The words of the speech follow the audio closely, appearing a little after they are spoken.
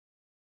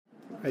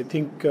I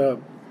think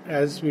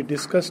as we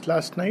discussed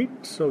last night,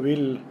 so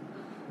we'll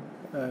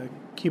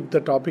keep the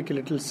topic a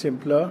little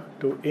simpler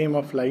to aim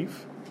of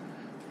life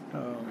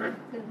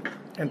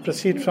and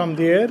proceed from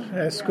there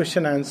as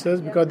question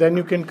answers, because then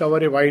you can cover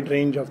a wide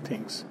range of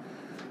things.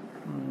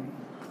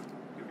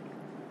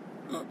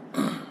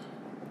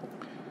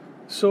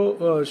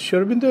 So Sri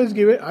Aurobindo has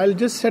given, I'll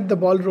just set the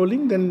ball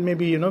rolling, then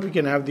maybe we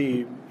can have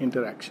the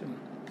interaction.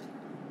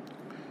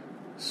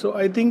 So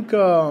I think Sri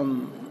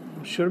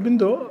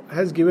Aurobindo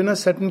has given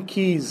us certain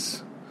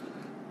keys,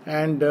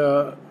 and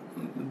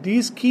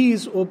these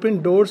keys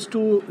open doors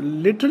to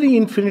literally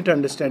infinite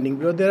understanding,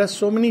 because there are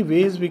so many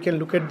ways we can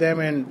look at them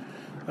and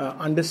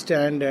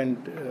understand, and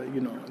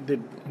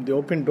they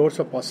open doors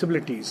of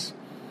possibilities.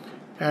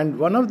 And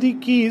one of the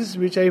keys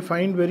which I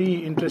find very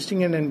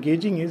interesting and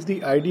engaging is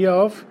the idea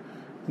of,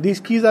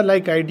 these keys are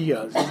like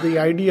ideas, the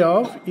idea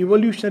of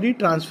evolutionary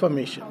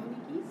transformation.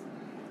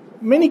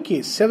 Many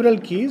keys, several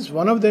keys.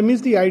 One of them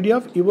is the idea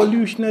of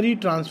evolutionary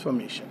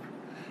transformation.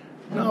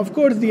 Now, of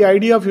course, the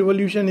idea of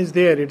evolution is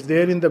there. It's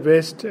there in the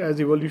West as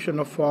evolution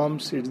of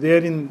forms. It's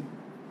there in,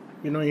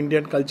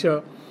 Indian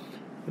culture.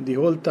 The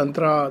whole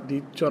Tantra, the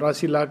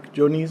 84 lakh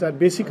jonis are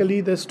basically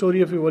the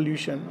story of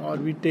evolution. Or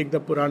we take the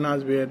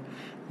Puranas where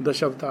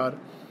Dashavatar.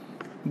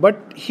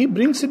 But he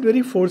brings it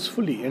very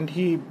forcefully, and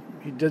he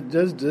just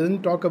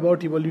doesn't talk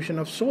about evolution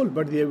of soul,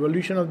 but the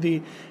evolution of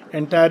the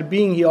entire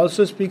being. He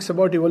also speaks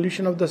about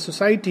evolution of the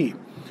society,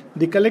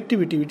 the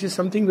collectivity, which is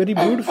something very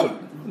beautiful.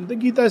 The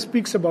Gita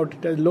speaks about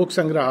it as Lok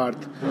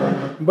Sangraharth,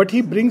 but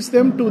he brings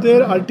them to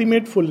their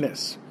ultimate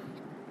fullness.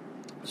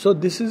 So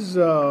this is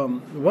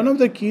one of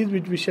the keys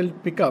which we shall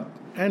pick up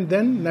and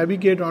then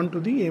navigate on to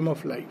the aim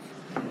of life.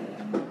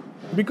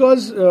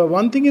 Because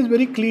one thing is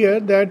very clear,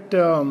 that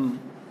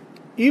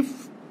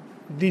if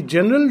the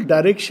general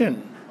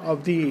direction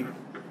of the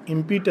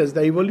impetus,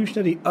 the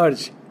evolutionary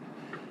urge,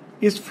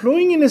 is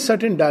flowing in a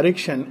certain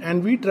direction,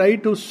 and we try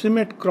to swim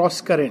at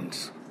cross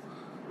currents,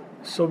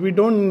 so we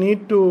don't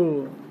need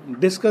to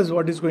discuss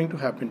what is going to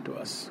happen to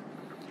us.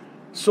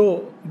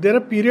 So there are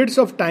periods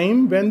of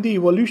time when the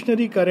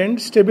evolutionary current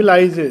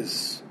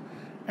stabilizes,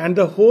 and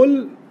the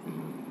whole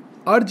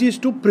urge is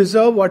to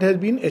preserve what has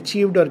been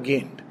achieved or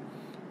gained.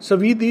 So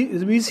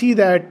we see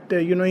that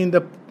in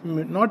the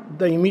not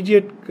the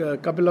immediate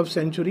couple of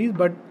centuries,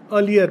 but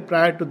earlier,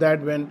 prior to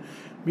that, when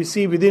we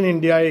see within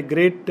India a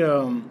great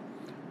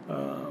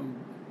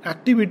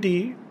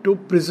activity to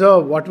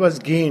preserve what was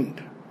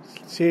gained.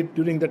 Say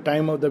during the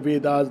time of the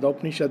Vedas, the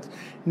Upanishads,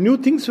 new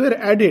things were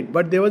added,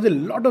 but there was a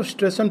lot of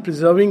stress on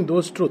preserving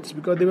those truths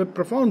because they were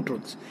profound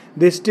truths.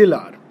 They still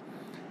are.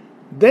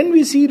 Then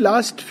we see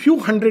last few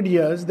hundred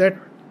years that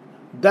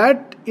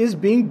is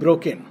being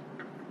broken,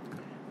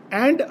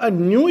 and a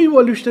new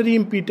evolutionary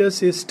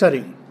impetus is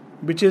stirring,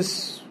 which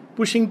is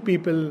pushing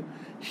people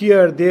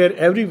here, there,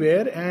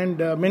 everywhere, and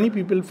many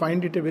people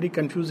find it a very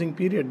confusing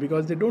period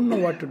because they don't know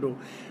what to do.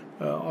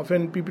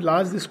 Often people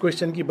ask this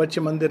question कि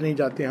बच्चे मंदिर नहीं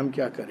जाते हम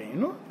क्या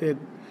करें?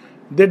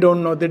 They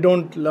don't know, they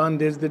don't learn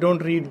this, they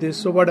don't read this,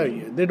 so what are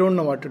you? They don't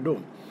know what to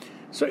do.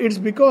 So it's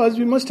because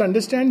we must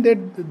understand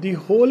that the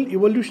whole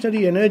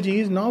evolutionary energy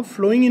is now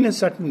flowing in a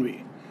certain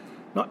way.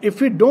 Now,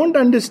 if we don't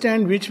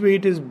understand which way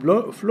it is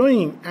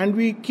flowing, and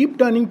we keep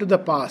turning to the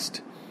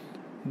past,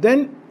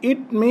 then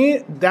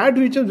that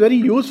which was very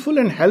useful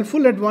and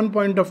helpful at one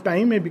point of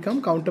time may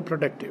become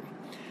counterproductive.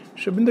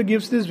 Sri Aurobindo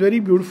gives this very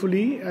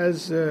beautifully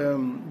as,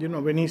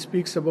 when he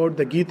speaks about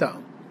the Gita.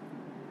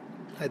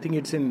 I think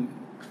it's in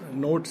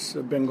notes,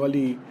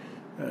 Bengali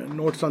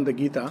notes on the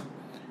Gita.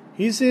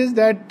 He says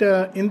that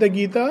in the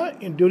Gita,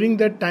 during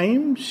that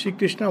time, Shri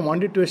Krishna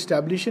wanted to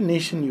establish a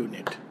nation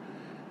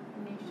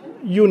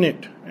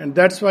unit, and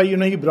that's why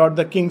he brought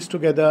the kings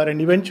together,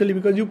 and eventually,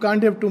 because you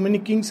can't have too many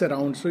kings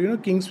around, so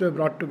kings were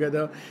brought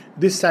together,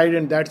 this side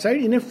and that side,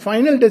 in a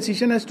final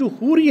decision as to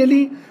who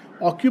really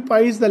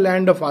occupies the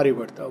land of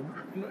Aryavarta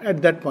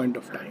at that point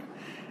of time.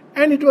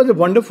 And it was a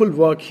wonderful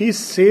work. He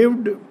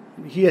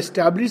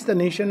established the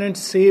nation and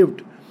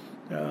saved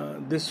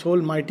this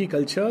whole mighty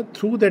culture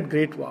through that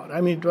great war.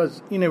 I mean, it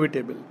was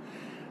inevitable.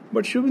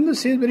 But Sri Aurobindo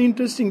says very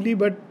interestingly,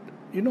 but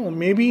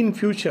maybe in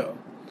future,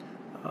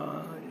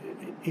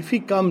 if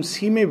he comes,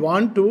 he may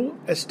want to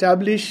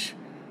establish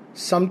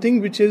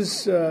something which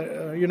is,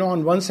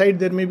 on one side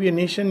there may be a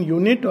nation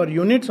unit or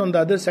units, on the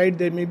other side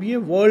there may be a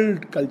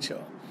world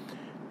culture.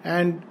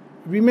 And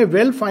we may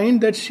well find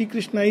that Shri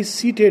Krishna is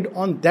seated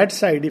on that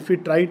side if we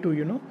try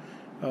to,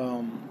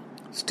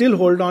 still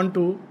hold on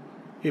to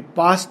a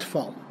past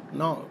form.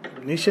 Now,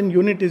 nation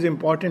unit is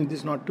important, this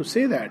is not to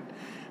say that.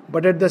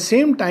 But at the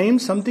same time,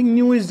 something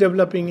new is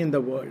developing in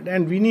the world,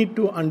 and we need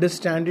to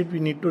understand it, we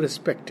need to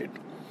respect it.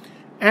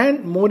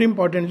 And more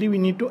importantly, we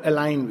need to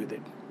align with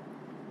it.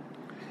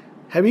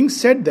 Having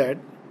said that,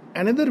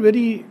 another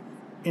very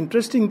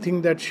interesting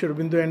thing that Sri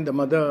Aurobindo and the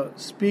mother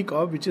speak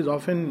of, which is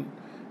often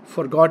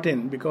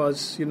forgotten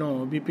because,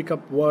 we pick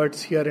up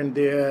words here and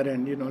there,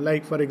 and,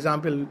 like for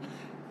example,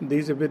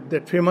 there's a bit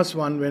that famous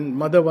one when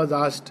mother was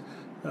asked,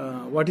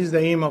 what is the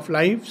aim of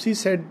life? She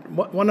said,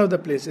 one of the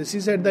places, she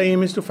said the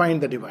aim is to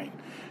find the divine.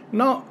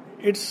 Now,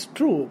 it's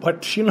true,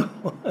 but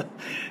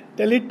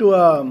tell it to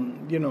a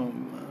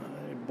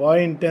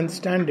boy in 10th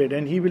standard,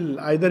 and he will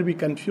either be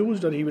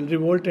confused or he will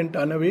revolt and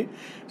turn away.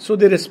 So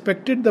they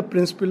respected the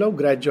principle of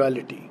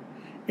graduality.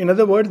 In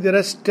other words, there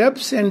are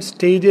steps and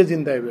stages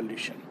in the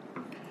evolution.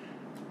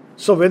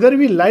 So whether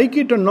we like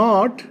it or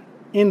not,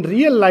 in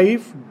real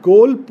life,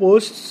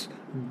 goalposts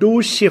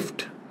do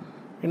shift.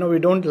 We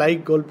don't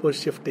like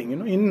goalpost shifting.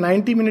 In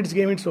 90 minutes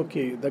game, it's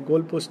okay. The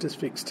goalpost is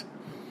fixed.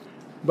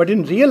 But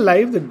in real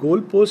life, the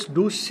goalposts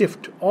do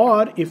shift.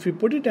 Or if we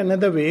put it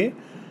another way,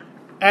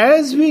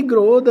 as we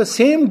grow, the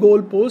same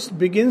goalpost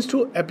begins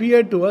to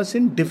appear to us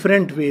in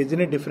different ways, in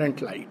a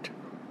different light.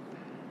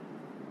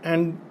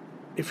 And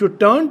if you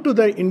turn to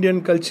the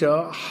Indian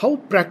culture, how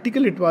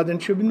practical it was,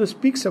 and Sri Aurobindo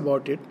speaks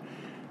about it,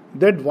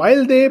 that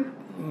while they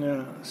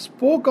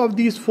spoke of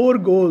these 4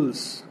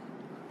 goals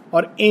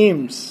or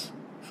aims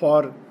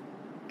for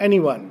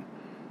anyone,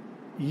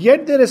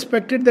 yet they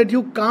respected that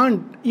you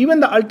can't,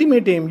 even the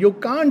ultimate aim, you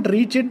can't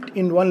reach it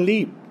in one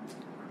leap.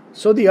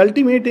 So the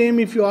ultimate aim,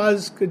 if you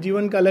ask,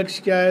 Jivan ka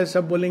lakshya kya hai,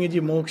 sab bolenge ji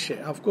moksha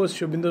hai. Of course,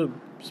 Sri Aurobindo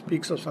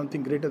speaks of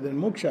something greater than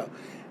moksha.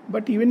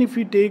 But even if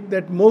we take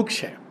that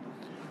moksha,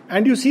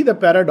 and you see the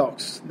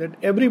paradox that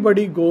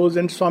everybody goes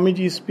and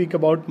Swamijis speak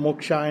about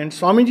moksha, and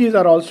Swamijis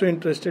are also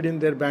interested in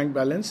their bank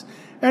balance,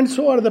 and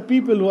so are the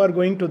people who are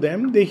going to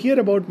them. They hear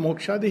about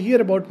moksha, they hear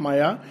about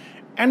Maya,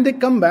 and they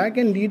come back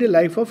and lead a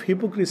life of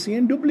hypocrisy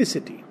and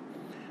duplicity.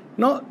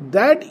 Now,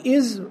 that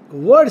is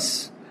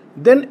worse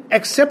than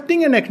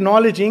accepting and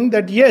acknowledging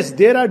that yes,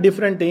 there are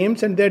different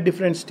aims and there are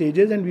different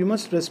stages, and we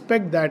must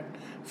respect that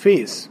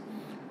phase.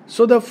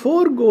 So the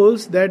 4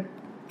 goals that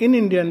in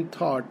Indian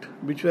thought,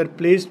 which were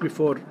placed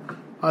before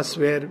us,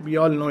 where we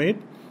all know it,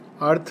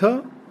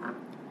 Artha,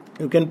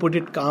 you can put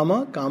it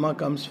Kama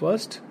comes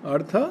first,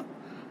 Artha,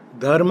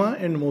 Dharma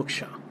and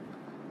Moksha.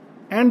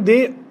 And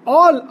they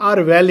all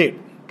are valid.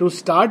 To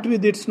start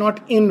with, it's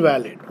not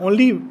invalid.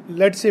 Only,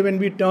 let's say, when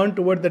we turn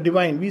toward the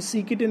divine, we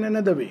seek it in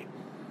another way.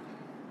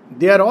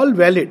 They are all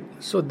valid.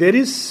 So there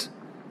is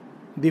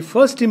the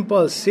first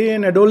impulse, say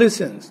an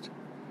adolescent,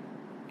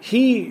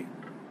 he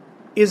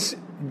is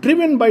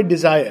driven by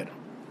desire.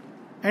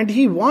 And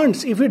he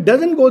wants, if it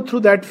doesn't go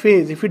through that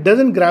phase, if it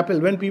doesn't grapple,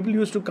 when people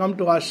used to come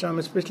to ashram,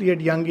 especially at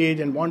young age,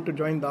 and want to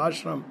join the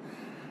ashram,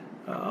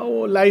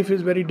 life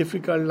is very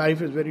difficult,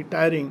 life is very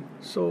tiring.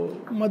 So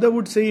mother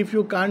would say, if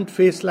you can't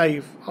face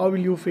life, how will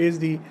you face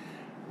the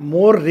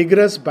more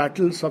rigorous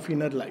battles of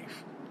inner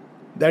life?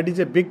 That is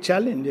a big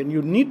challenge, and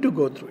you need to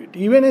go through it.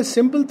 Even a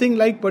simple thing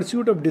like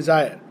pursuit of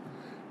desire.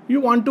 You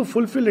want to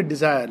fulfill a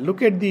desire.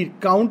 Look at the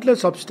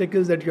countless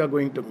obstacles that you are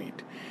going to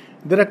meet.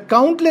 There are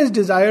countless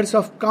desires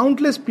of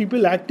countless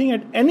people acting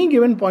at any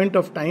given point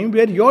of time,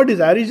 where your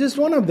desire is just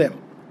one of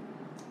them.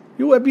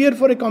 You appear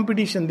for a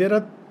competition. There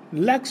are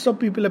lakhs of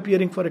people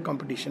appearing for a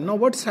competition. Now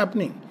what's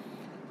happening?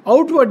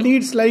 Outwardly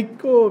it's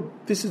like,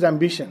 this is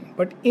ambition.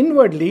 But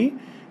inwardly,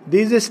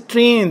 there is a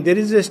strain, there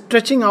is a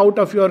stretching out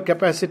of your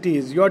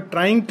capacities. You are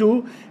trying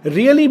to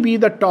really be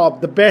the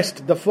top, the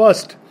best, the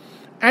first.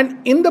 And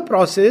in the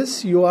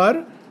process, you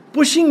are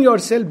pushing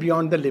yourself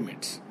beyond the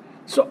limits.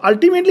 So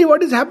ultimately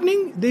what is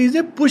happening? There is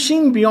a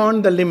pushing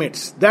beyond the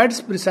limits.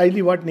 That's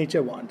precisely what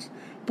nature wants.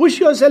 Push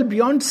yourself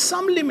beyond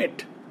some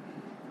limit.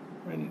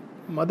 And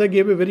Mother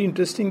gave a very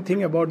interesting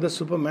thing about the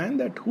Superman,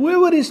 that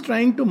whoever is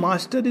trying to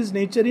master his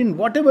nature in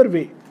whatever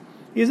way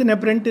is an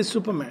apprentice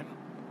Superman.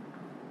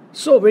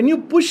 So when you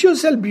push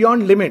yourself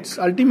beyond limits,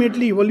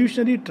 ultimately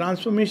evolutionary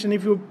transformation,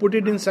 if you put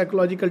it in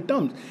psychological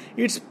terms,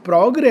 it's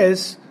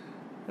progress,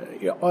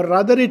 or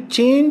rather a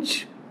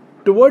change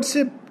towards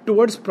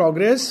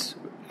progress,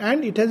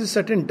 and it has a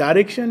certain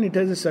direction, it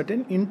has a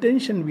certain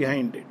intention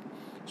behind it.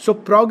 So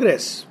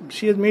progress,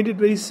 she has made it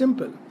very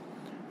simple.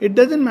 It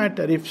doesn't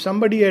matter if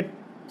somebody at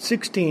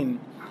 16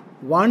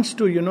 wants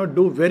to,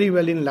 do very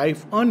well in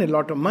life, earn a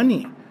lot of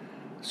money.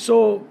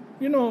 So,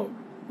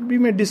 we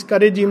may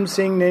discourage him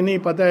saying,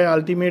 nahi, pata hai,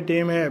 ultimate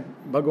aim hai,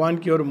 Bhagwan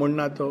ki or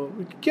mudna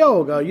to.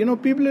 Kya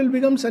hoga? People will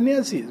become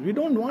sannyasis. We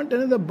don't want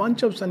another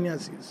bunch of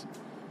sannyasis.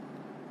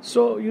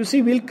 So, you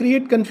see, we'll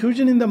create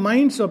confusion in the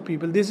minds of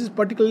people. This is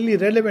particularly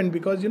relevant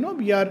because,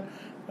 we are,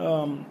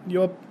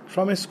 you're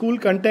from a school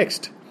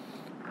context.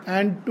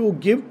 And to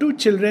give to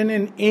children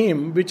an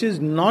aim which is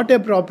not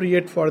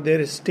appropriate for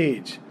their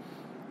stage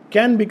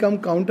can become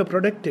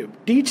counterproductive.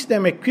 Teach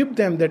them, equip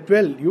them that,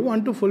 you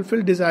want to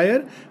fulfill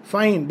desire,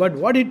 fine, but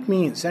what it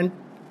means. And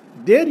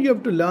there you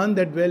have to learn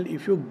that,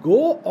 if you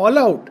go all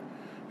out,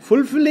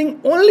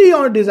 fulfilling only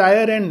your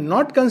desire and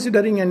not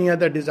considering any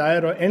other desire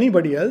or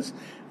anybody else,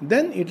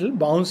 then it will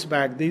bounce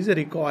back. There is a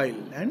recoil,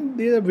 and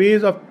there are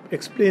ways of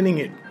explaining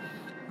it.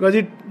 Because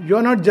you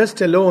are not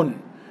just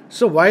alone.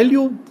 So while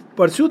you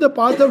pursue the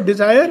path of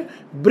desire,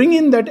 bring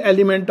in that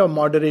element of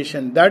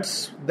moderation.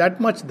 That's that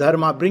much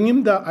dharma. Bring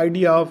in the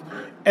idea of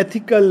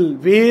ethical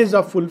ways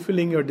of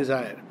fulfilling your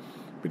desire.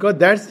 Because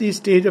that's the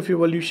stage of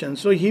evolution.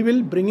 So he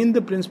will bring in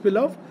the principle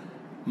of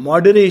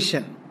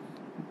moderation.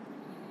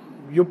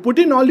 You put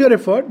in all your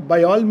effort,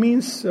 by all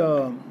means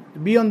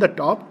be on the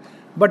top,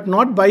 but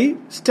not by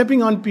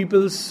stepping on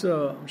people's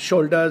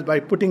shoulders, by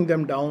putting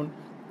them down.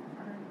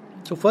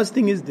 So first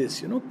thing is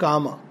this,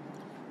 karma.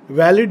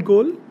 Valid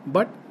goal,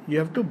 but you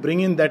have to bring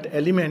in that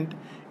element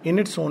in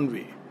its own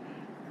way.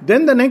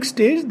 Then the next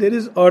stage, there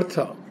is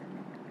artha.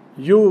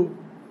 You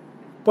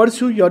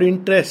pursue your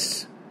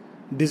interests.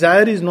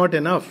 Desire is not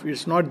enough.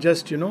 It's not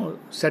just,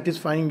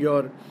 satisfying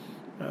your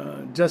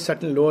just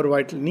certain lower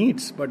vital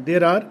needs, but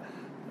there are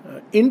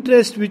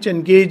interests which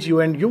engage you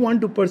and you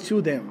want to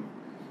pursue them.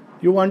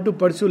 You want to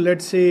pursue,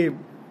 let's say,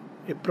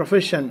 a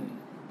profession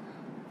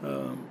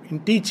in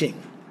teaching.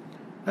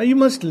 Now you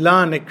must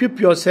learn, equip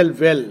yourself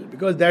well,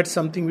 because that's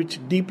something which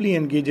deeply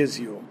engages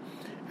you.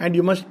 And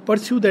you must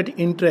pursue that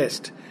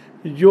interest.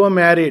 You are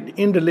married,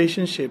 in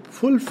relationship,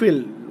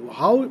 fulfill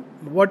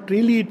what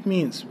really it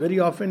means. Very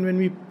often when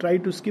we try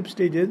to skip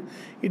stages,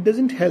 it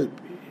doesn't help.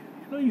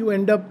 You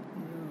end up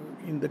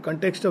in the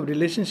context of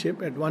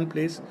relationship at one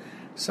place.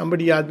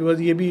 Somebody asked,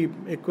 because ye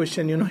bhi a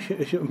question,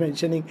 you're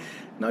mentioning.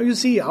 Now you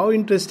see how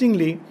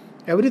interestingly,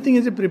 everything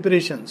is a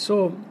preparation.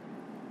 So,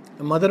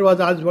 the mother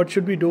was asked, what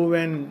should we do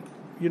when,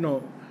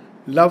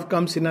 love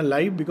comes in our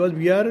life? Because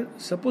we are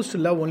supposed to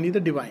love only the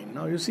divine.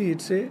 Now you see,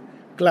 it's a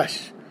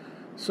clash.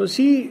 So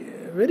she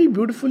very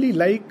beautifully,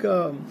 like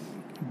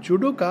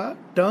judoka,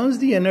 turns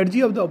the energy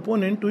of the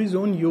opponent to his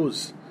own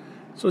use.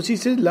 So she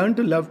says, learn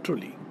to love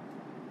truly.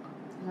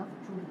 Love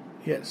truly.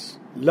 Yes.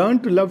 Learn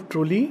to love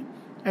truly.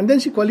 And then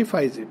she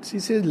qualifies it. She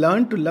says,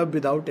 learn to love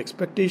without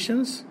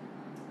expectations.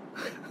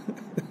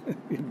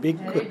 Big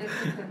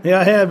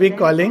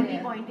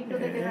calling.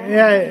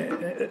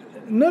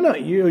 No,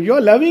 you're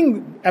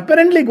loving,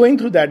 apparently going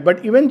through that,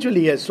 but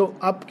eventually, yes. So,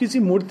 आप किसी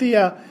मूर्ति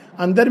या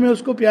अंदर में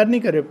उसको प्यार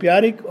नहीं कर रहे हो.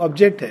 प्यार एक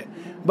ऑब्जेक्ट है,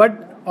 बट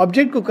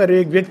ऑब्जेक्ट को कर रहे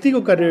हो, एक व्यक्ति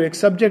को कर रहे हो, एक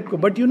सब्जेक्ट को.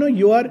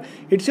 But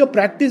it's your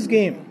practice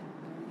game.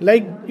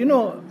 Like,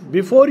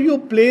 before you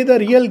play the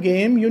real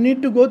game, you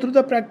need to go through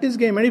the practice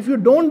game. And if you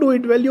don't do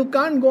it well, you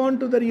can't go on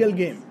to the real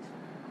game.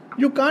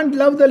 You can't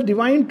love the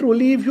divine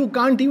truly if you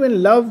can't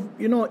even love,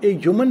 a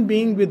human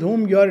being with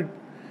whom you are,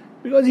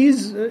 because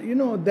he's,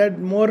 that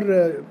more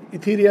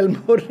ethereal,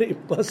 more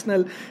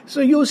personal. So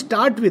you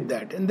start with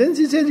that. And then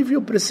she says, if you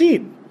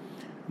proceed,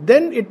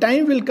 then a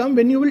time will come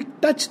when you will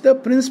touch the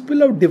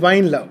principle of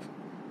divine love,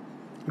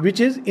 which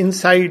is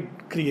inside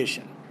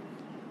creation.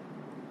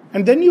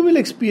 And then you will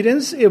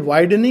experience a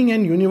widening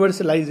and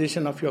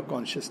universalization of your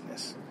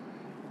consciousness.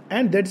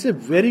 And that's a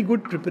very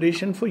good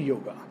preparation for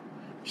yoga.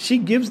 She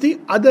gives the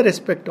other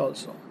aspect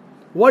also.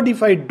 What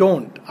if I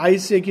don't? I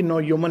say, no,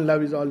 human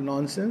love is all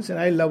nonsense and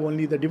I love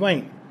only the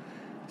divine.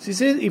 She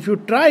says, if you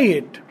try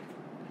it,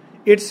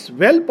 it's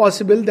well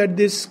possible that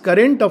this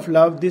current of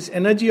love, this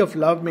energy of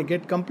love may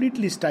get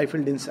completely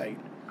stifled inside.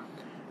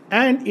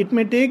 And it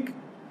may take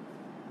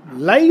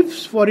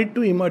lives for it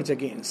to emerge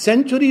again,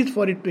 centuries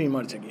for it to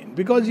emerge again,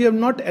 because you have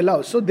not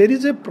allowed. So there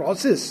is a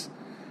process.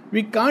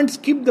 We can't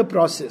skip the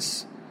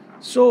process.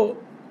 So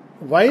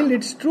while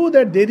it's true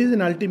that there is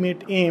an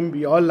ultimate aim,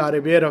 we all are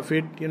aware of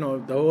it, the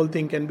whole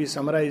thing can be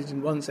summarized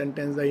in one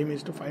sentence, the aim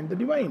is to find the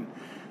divine.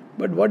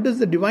 But what does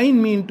the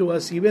divine mean to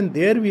us? Even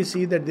there we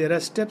see that there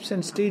are steps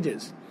and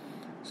stages.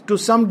 To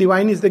some,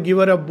 divine is the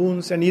giver of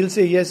boons, and he'll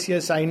say,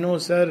 yes, I know,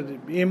 sir, the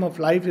aim of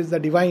life is the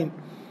divine.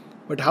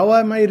 But how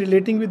am I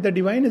relating with the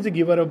divine as a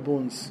giver of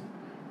boons?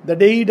 The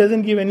day he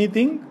doesn't give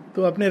anything,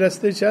 तो अपने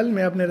रास्ते चल,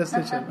 मैं अपने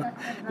रास्ते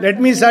चल. Let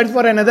me search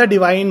for another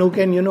divine who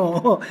can,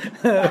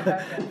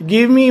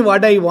 give me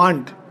what I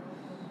want.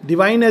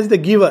 Divine as the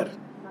giver.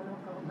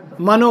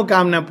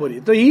 Manokamna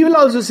puri. So he will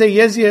also say,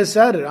 yes,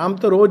 sir. हम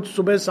तो रोज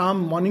सुबह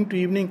शाम, morning to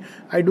evening,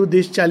 I do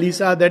this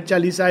chalisa, that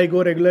chalisa, I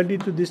go regularly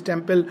to this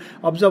temple,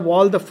 observe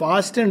all the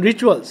fast and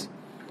rituals.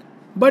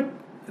 But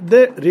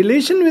the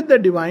relation with the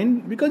divine,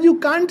 because you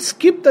can't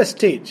skip the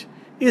stage,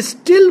 is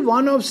still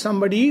one of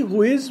somebody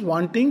who is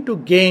wanting to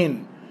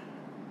gain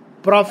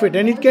profit,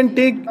 and it can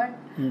take. But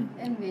in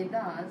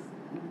Vedas,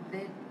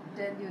 they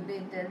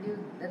tell you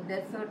that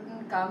there's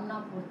certain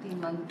kamna purti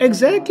mantra.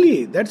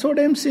 Exactly, that's what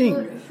I'm saying.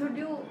 So should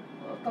you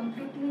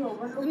completely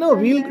overlook? No,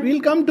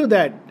 we'll come to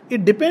that.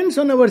 It depends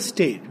on our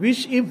stage.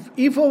 Which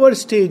if our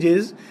stage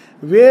is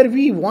where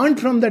we want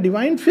from the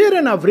divine, fair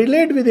enough,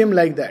 relate with him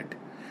like that.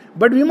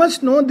 But we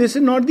must know this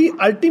is not the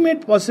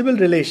ultimate possible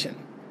relation.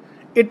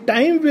 A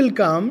time will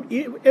come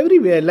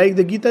everywhere, like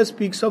the Gita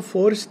speaks of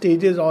 4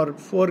 stages or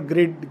 4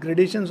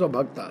 gradations of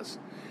bhaktas.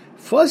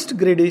 First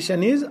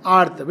gradation is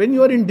artha. When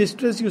you are in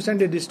distress, you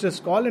send a distress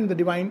call and the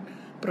divine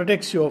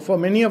protects you. For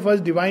many of us,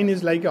 divine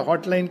is like a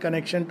hotline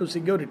connection to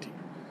security.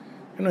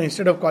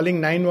 Instead of calling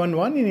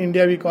 911, in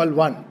India we call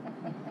 1.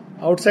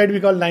 Outside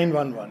we call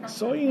 911.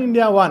 So in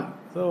India 1.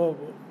 So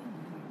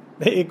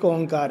Ek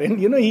Onkar, and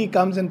he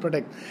comes and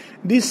protects.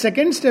 The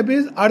second step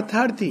is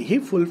artharthi. He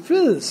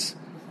fulfills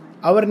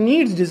our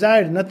needs,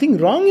 desires. Nothing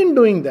wrong in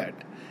doing that.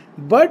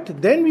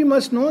 But then we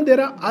must know there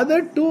are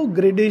other 2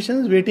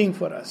 gradations waiting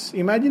for us.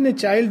 Imagine a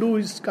child who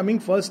is coming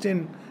first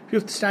in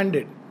 5th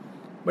standard.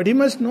 But he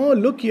must know,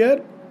 look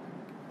here,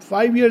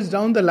 5 years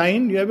down the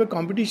line, you have a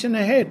competition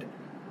ahead.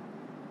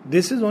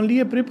 This is only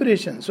a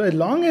preparation. So as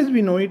long as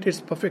we know it,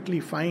 it's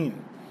perfectly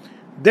fine.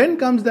 Then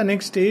comes the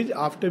next stage,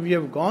 after we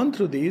have gone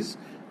through these,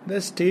 the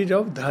stage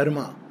of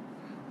dharma.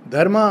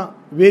 Dharma,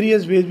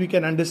 various ways we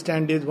can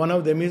understand is, one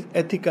of them is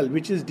ethical,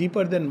 which is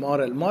deeper than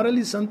moral. Moral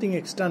is something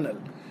external.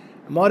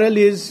 Moral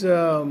is,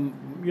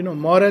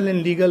 moral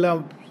and legal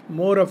are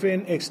more of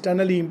an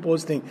externally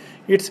imposed thing.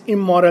 It's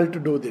immoral to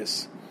do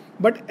this.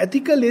 But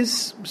ethical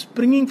is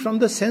springing from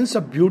the sense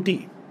of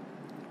beauty.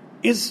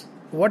 Is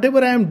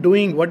whatever I am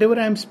doing, whatever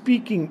I am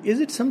speaking,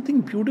 is it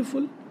something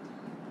beautiful?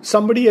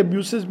 Somebody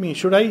abuses me.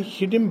 Should I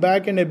hit him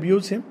back and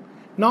abuse him?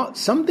 Now,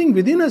 something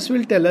within us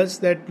will tell us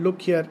that,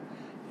 look here,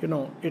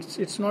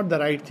 it's not the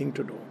right thing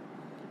to do.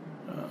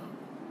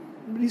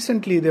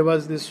 Recently, there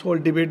was this whole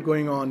debate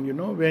going on,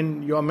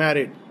 when you are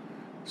married.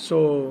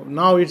 So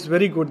now it's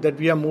very good that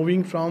we are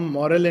moving from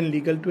moral and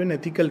legal to an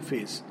ethical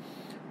phase.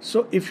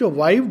 So if your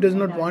wife does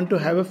not want to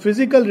have a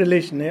physical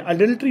relation,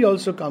 adultery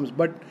also comes,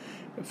 but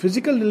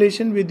physical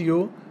relation with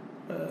you,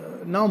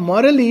 now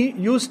morally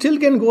you still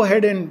can go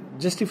ahead and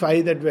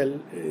justify that,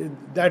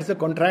 that's the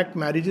contract,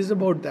 marriage is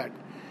about that.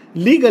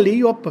 Legally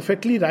you are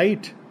perfectly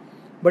right,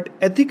 but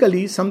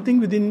ethically something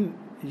within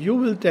you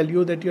will tell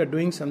you that you are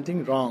doing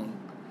something wrong,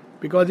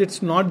 because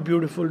it's not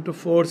beautiful to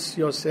force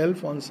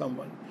yourself on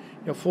someone.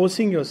 You're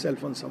forcing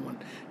yourself on someone.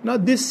 Now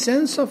this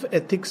sense of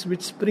ethics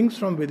which springs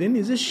from within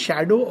is a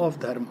shadow of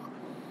dharma.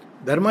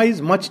 Dharma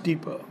is much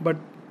deeper, but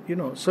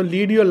so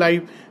lead your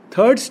life.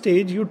 Third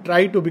stage, you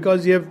try to,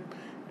 because you have,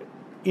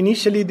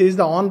 initially there is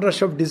the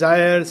onrush of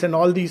desires and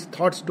all these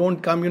thoughts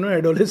don't come,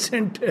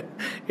 adolescent,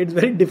 it's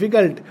very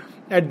difficult.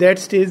 At that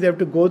stage, they have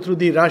to go through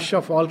the rush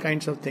of all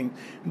kinds of things.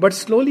 But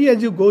slowly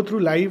as you go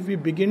through life, we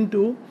begin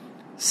to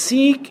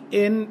seek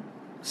a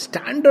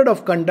standard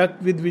of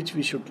conduct with which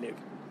we should live.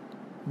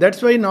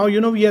 That's why now,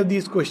 we have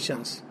these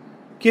questions.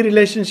 कि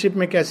relationship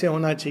में कैसे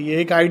होना चाहिए,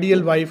 एक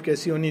ideal wife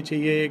कैसी होनी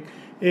चाहिए,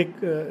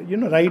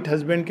 एक right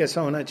husband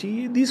कैसा होना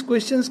चाहिए. These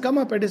questions come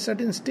up at a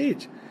certain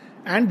stage.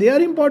 And they are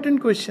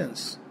important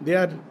questions. They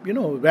are,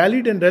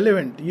 valid and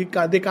relevant.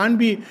 They can't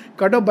be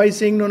cut off by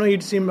saying, no,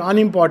 it's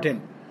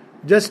unimportant.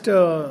 Just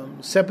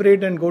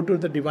separate and go to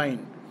the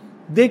divine.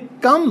 They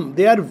come,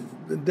 they're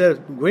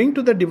going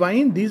to the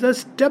divine. These are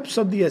steps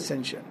of the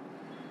ascension.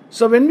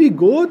 So when we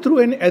go through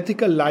an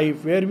ethical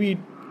life where we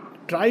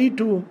try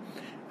to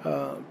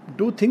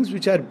do things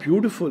which are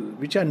beautiful,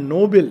 which are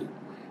noble,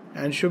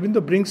 and Sri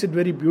Aurobindo brings it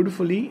very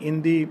beautifully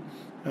in the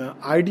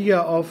idea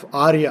of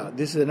Arya.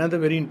 This is another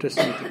very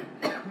interesting thing.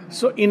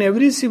 So in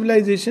every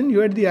civilization you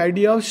had the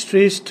idea of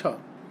Shrestha,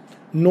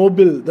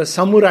 noble, the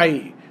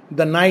samurai,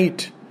 the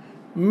knight,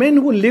 men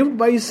who lived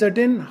by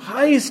certain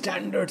high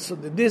standards. So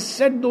they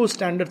set those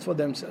standards for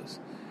themselves.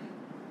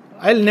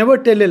 I'll never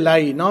tell a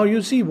lie. Now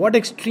you see what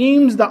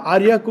extremes the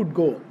Arya could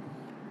go.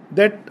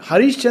 That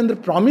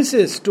Harishchandra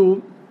promises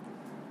to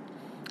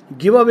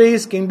give away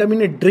his kingdom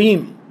in a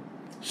dream.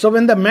 So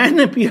when the man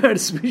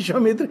appears,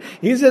 Vishwamitra,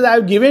 he says, I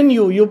have given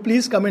you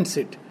please come and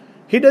sit.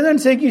 He doesn't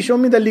say, show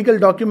me the legal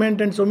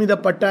document and show me the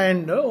patta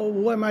and,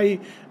 who am I?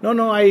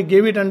 No, I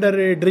gave it under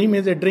a dream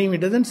is a dream. He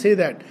doesn't say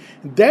that.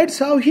 That's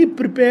how he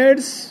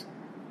prepares,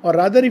 or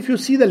rather if you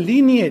see the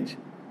lineage,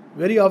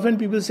 very often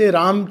people say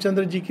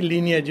Ramchandra ji ki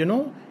lineage,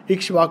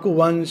 Ikshvaku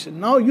Vansh.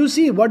 Now you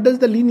see, what does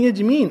the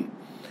lineage mean?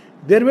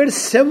 There were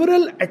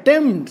several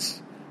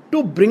attempts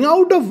to bring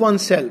out of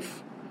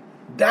oneself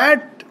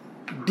that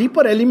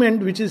deeper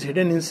element which is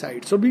hidden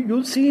inside. So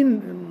you'll see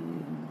in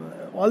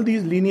all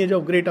these lineage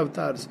of great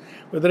avatars,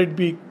 whether it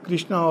be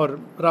Krishna or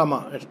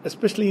Rama,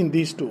 especially in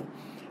these two.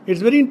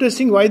 It's very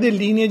interesting why the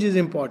lineage is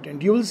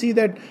important. You will see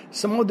that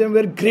some of them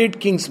were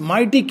great kings,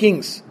 mighty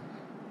kings.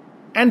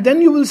 And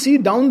then you will see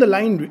down the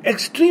line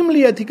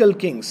extremely ethical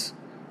kings.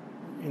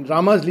 In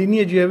Rama's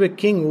lineage, you have a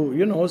king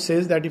who,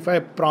 says that if I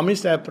have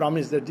promised, I have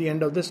promised. At the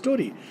end of the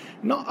story.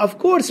 Now, of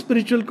course,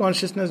 spiritual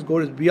consciousness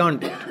goes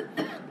beyond it.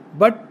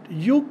 But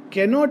you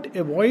cannot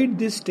avoid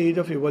this stage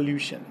of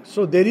evolution.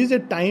 So there is a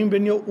time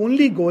when your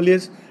only goal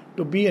is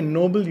to be a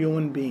noble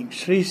human being,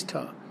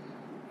 Shrestha.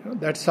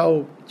 That's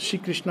how Shri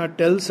Krishna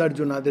tells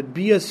Arjuna that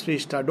be a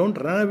Shrestha,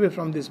 don't run away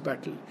from this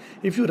battle.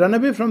 If you run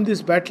away from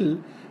this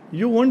battle,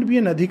 you won't be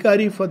an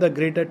adhikari for the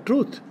greater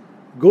truth.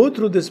 Go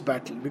through this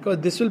battle, because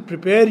this will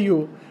prepare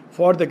you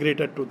for the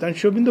greater truth. And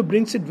Sri Aurobindo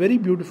brings it very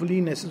beautifully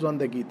in Essays on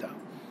the Gita.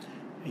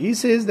 He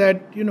says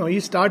that, he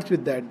starts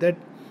with that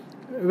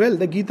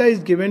the Gita is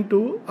given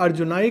to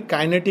Arjuna, a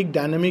kinetic,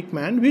 dynamic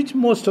man, which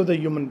most of the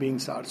human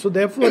beings are. So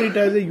therefore it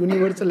has a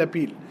universal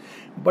appeal.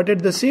 But at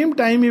the same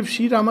time, if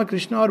Sri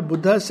Ramakrishna or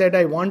Buddha said,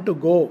 I want to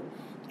go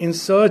in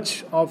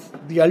search of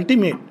the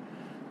ultimate,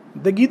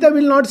 the Gita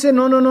will not say,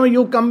 no,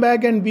 you come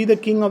back and be the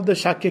king of the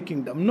Shakya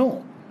kingdom.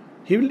 No.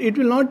 It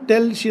will not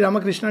tell Sri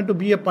Ramakrishna to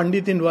be a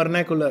Pandit in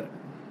vernacular,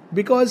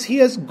 because he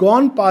has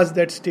gone past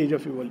that stage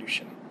of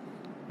evolution.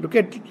 Look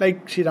at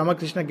like Sri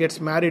Ramakrishna gets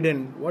married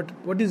and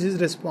what is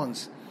his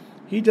response?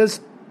 He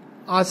just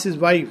asks his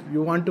wife,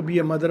 you want to be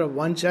a mother of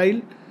one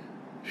child,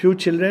 few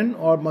children,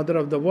 or mother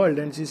of the world?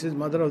 And she says,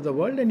 mother of the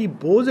world. And he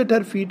bows at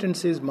her feet and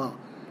says, Ma.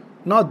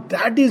 Now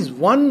that is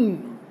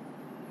one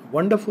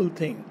wonderful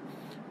thing.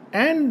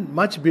 And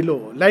much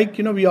below. Like,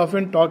 we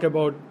often talk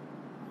about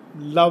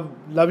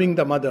loving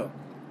the mother.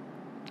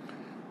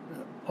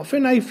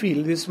 Often I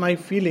feel, this is my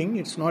feeling,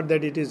 it's not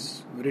that it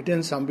is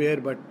written somewhere,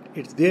 but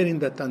it's there in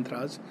the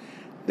Tantras,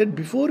 that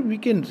before we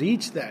can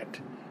reach that,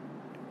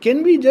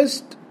 can we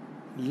just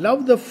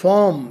love the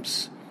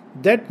forms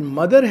that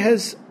mother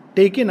has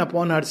taken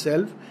upon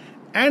herself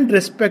and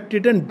respect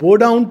it and bow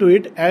down to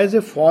it as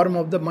a form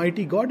of the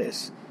mighty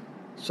goddess?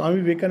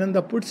 Swami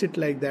Vivekananda puts it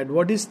like that.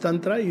 What is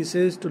Tantra? He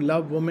says to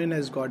love woman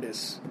as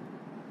goddess.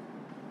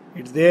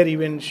 It's there,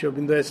 even Sri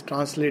Aurobindo has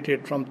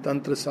translated from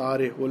Tantra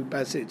Sar a whole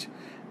passage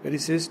where he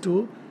says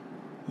to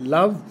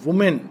love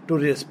women, to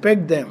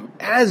respect them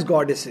as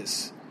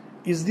goddesses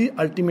is the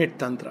ultimate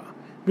Tantra.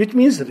 Which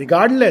means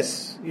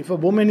regardless, if a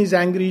woman is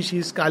angry, she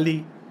is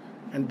Kali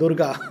and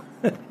Durga.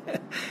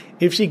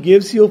 If she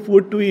gives you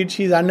food to eat,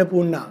 she is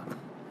Annapurna.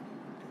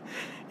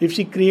 If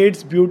she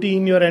creates beauty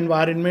in your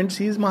environment,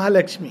 she is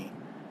Mahalakshmi.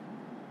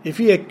 If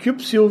he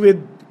equips you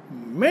with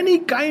many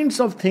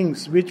kinds of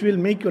things which will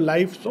make your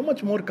life so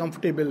much more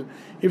comfortable,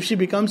 if she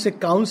becomes a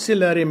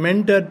counselor, a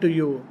mentor to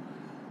you,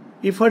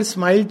 if her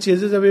smile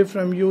chases away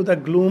from you the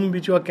gloom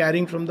which you are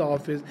carrying from the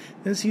office,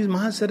 then she is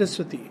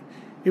Mahasaraswati.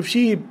 If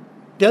she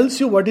tells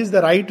you what is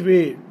the right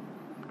way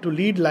to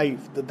lead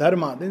life, the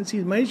dharma, then she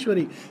is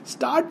Maheshwari.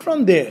 Start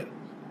from there. So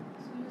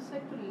you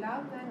said to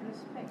love and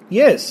respect.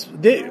 Yes,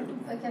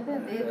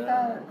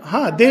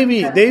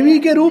 देवी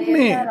के रूप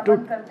में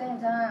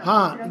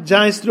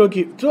जहाँ स्त्रियों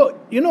की. So,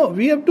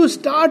 we have to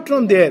start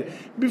from there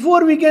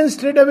before we can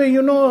straight away,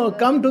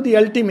 come to the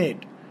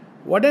ultimate.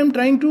 What I am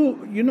trying to,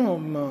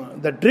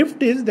 the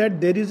drift is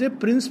that there is a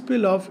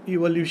principle of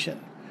evolution.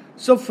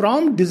 So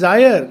from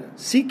desire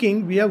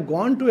seeking, we have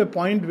gone to a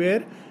point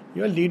where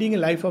you are leading a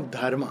life of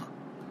dharma.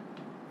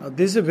 Now,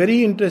 this is a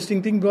very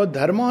interesting thing, because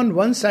dharma on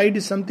one side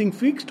is something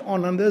fixed,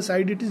 on another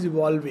side it is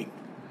evolving.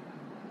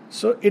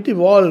 So it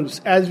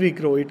evolves as we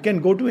grow. It can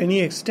go to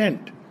any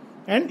extent.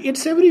 And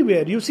it's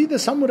everywhere. You see the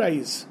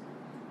samurais.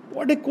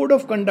 What a code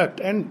of conduct.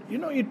 And,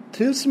 it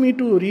thrills me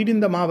to read in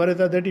the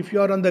Mahabharata that if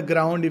you are on the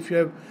ground, if you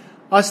have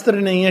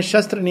अस्त्र नहीं है,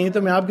 शस्त्र नहीं है,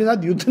 तो मैं आपके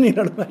साथ युद्ध नहीं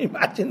लड़ूंगा.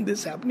 Imagine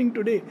this happening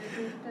today.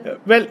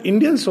 Well,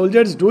 Indian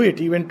soldiers do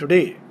it even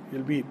today.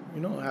 You'll be,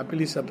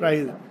 happily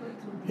surprised.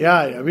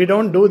 Yeah, we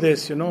don't do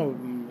this,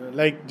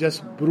 like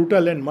just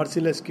brutal and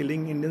merciless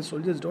killing. Indian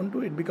soldiers don't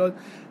do it because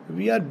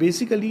we are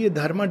basically a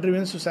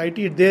dharma-driven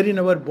society. It's there in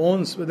our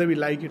bones, whether we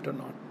like it or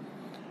not.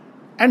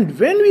 And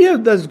when we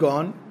have thus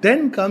gone,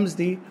 then comes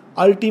the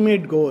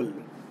ultimate goal,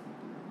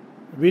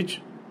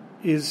 which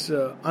is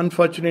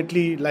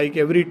unfortunately, like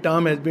every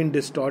term has been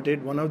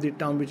distorted. One of the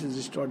terms which is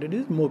distorted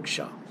is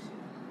moksha.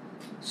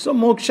 So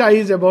moksha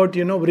is about,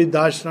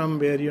 vridhashram,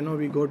 where,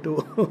 we go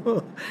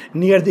to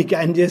near the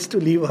Ganges to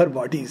leave our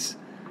bodies.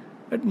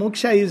 But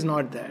moksha is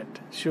not that.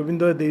 Sri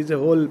Aurobindo, there is a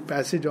whole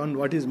passage on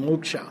what is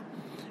moksha.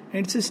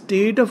 And it's a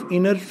state of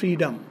inner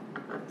freedom.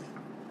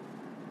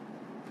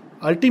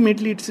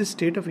 Ultimately, it's a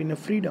state of inner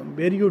freedom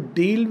where you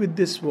deal with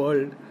this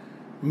world,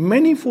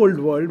 manifold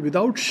world,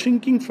 without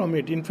shrinking from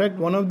it. In fact,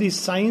 one of the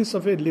signs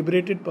of a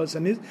liberated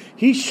person is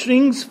he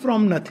shrinks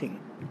from nothing.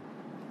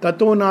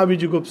 Tato na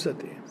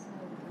vijugupsate.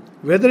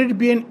 Whether it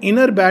be an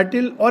inner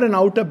battle or an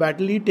outer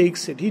battle, he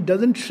takes it. He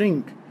doesn't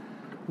shrink.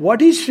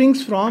 What he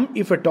shrinks from,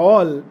 if at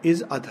all,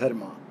 is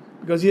adharma,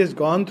 because he has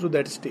gone through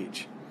that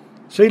stage.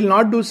 So he'll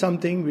not do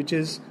something which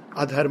is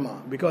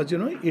adharma, because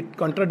it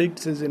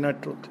contradicts his inner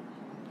truth.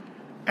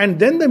 And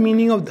then the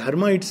meaning of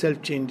dharma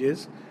itself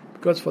changes,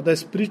 because for the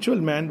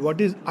spiritual man,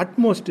 what is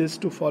utmost is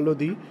to follow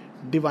the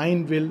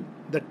divine will,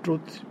 the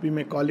truth, we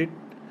may call it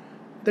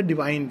the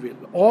divine will.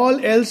 All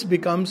else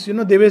becomes,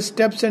 there were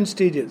steps and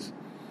stages.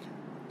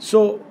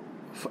 So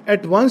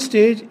at one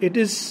stage, it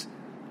is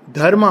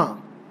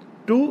dharma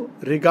to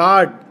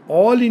regard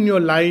all in your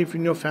life,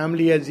 in your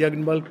family, as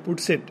Yagnvalk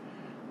puts it,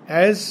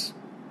 as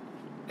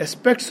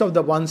aspects of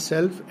the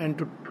oneself, and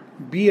to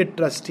be a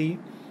trustee,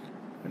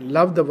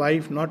 love the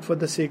wife not for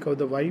the sake of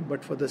the wife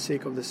but for the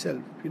sake of the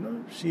self.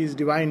 She is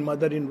divine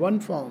mother in one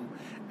form,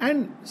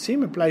 and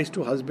same applies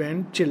to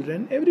husband,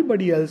 children,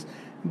 everybody else.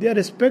 They are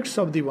aspects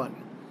of the one.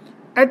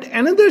 At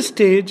another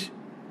stage,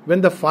 when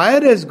the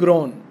fire has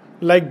grown,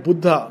 like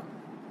Buddha,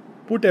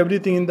 put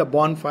everything in the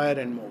bonfire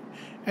and move.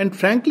 And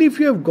frankly, if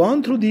you have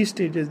gone through these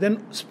stages,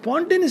 then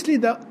spontaneously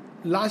the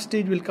last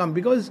stage will come,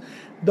 because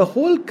the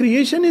whole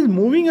creation is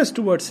moving us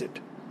towards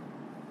it.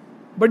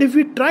 But if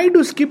we try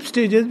to skip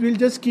stages, we'll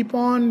just keep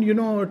on,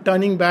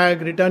 turning back,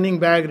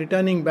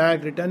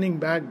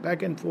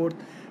 back and forth.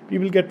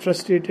 People get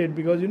frustrated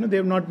because, they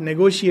have not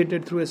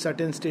negotiated through a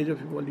certain stage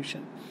of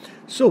evolution.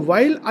 So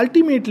while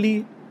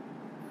ultimately,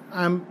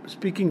 I'm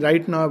speaking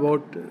right now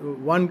about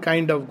one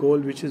kind of goal,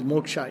 which is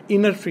moksha,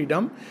 inner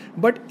freedom.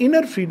 But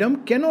inner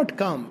freedom cannot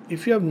come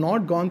if you have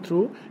not gone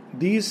through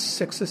these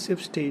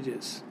successive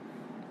stages.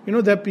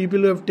 There are people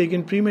who have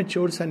taken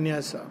premature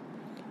sannyasa,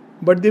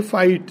 but they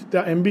fight.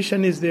 The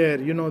ambition is there,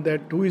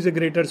 that who is a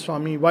greater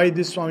Swami, why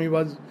this Swami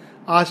was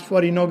asked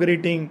for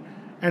inaugurating,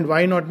 and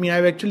why not me.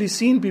 I've actually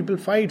seen people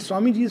fight,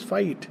 Swamiji's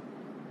fight,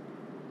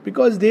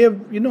 because they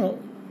have,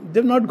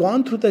 they've not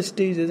gone through the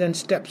stages and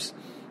steps.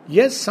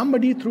 Yes,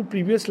 somebody through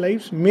previous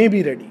lives may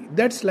be ready.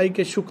 That's like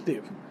a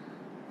Shukdev.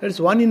 That's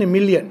 1 in a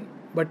million.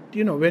 But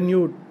when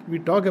we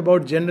talk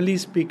about generally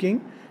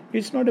speaking,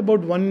 it's not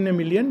about 1 in a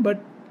million, but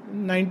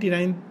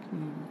 99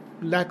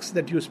 lakhs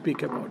that you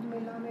speak about.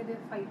 मेला में they're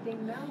fighting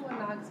ना वो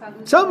नाग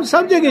साधु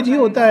सब जगह जी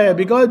होता है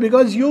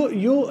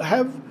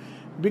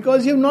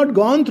because you've not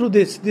gone through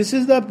this. This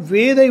is the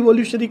way the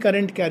evolutionary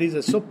current carries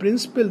us. So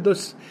principle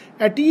those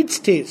at each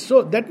stage.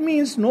 So that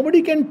means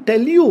nobody can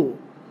tell you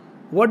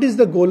what is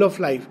the goal of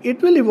life.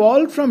 It will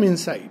evolve from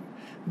inside.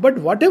 But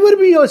whatever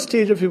be your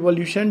stage of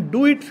evolution,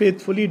 do it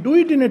faithfully, do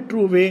it in a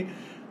true way.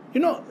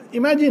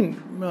 Imagine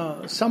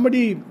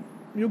somebody,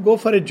 you go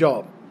for a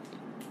job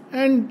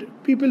and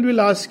people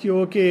will ask you,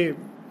 okay,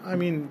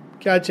 kya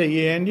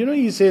chahiye? And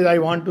he says, I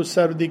want to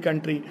serve the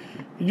country.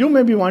 You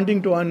may be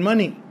wanting to earn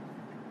money.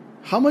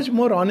 How much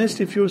more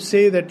honest if you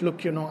say that,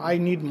 look, I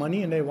need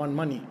money and I want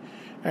money.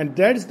 And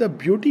that's the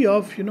beauty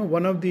of,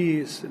 one of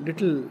these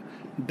little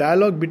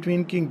dialogue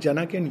between King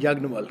Janak and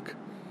Yagnavalk.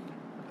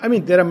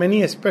 There are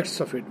many aspects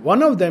of it.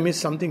 One of them is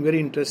something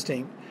very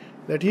interesting,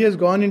 that he has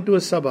gone into a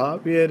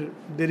sabha where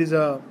there is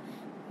a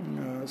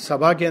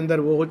sabha ke andar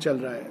wo chal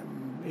raha hai,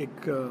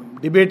 ek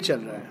debate chal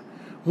raha hai.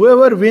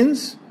 Whoever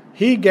wins,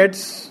 he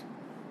gets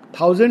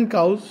 1,000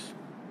 cows,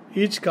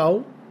 each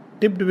cow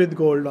tipped with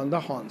gold on the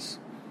horns.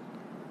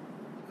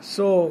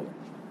 So,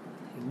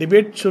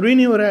 debate shuru hi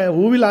nahi ho raha hai.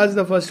 Who will ask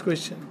the first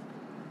question?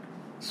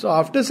 So,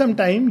 after some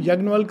time,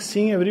 Yagnavalk,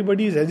 seeing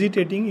everybody is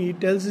hesitating, he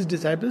tells his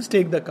disciples,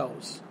 take the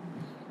cows.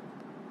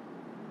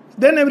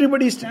 Then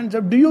everybody stands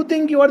up. Do you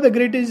think you are the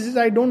greatest? He says,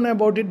 I don't know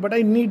about it, but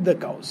I need the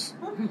cows.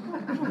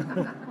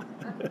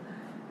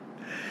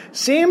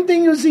 Same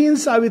thing you see in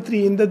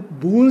Savitri, in the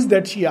boons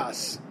that she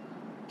asks.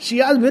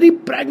 She asks very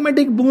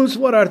pragmatic boons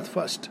for earth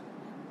first.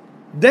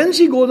 Then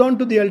she goes on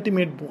to the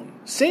ultimate boon.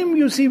 Same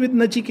you see with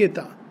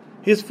Nachiketa.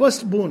 His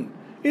first boon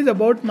is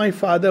about my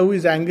father who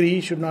is angry.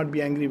 He should not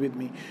be angry with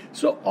me.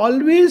 So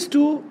always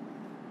to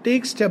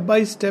take step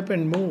by step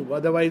and move.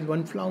 Otherwise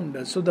one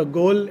flounders. So the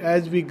goal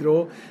as we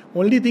grow,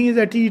 only thing is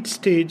at each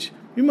stage,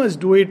 we must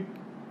do it,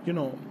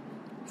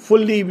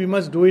 fully. We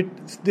must do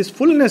it, this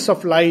fullness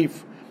of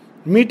life,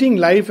 meeting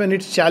life and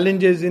its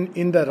challenges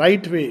in the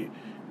right way,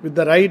 with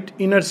the right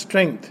inner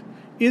strength,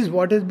 is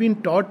what has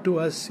been taught to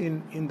us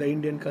in the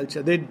Indian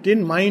culture. They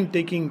didn't mind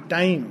taking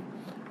time.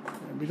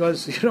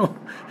 Because,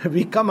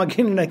 we come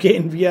again and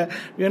again. We are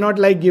not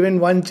like given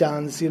one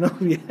chance, we are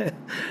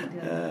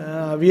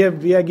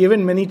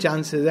given many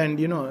chances, and,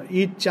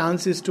 each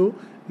chance is to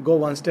go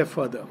one step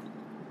further.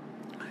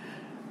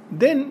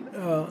 Then,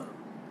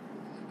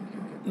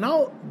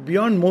 now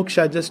beyond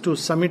moksha, just to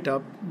sum it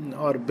up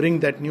or bring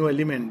that new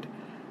element,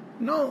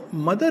 now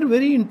Mother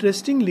very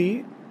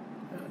interestingly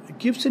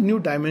gives a new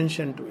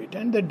dimension to it,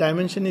 and that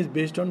dimension is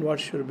based on what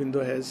Sri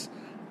Aurobindo has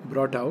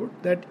brought out,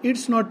 that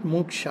it's not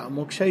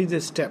moksha is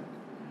a step.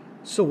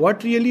 So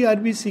what really are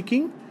we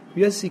seeking?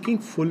 We are seeking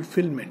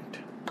fulfillment.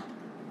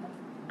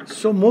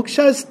 So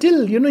moksha is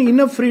still,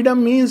 inner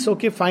freedom means,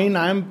 okay, fine,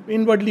 I am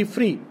inwardly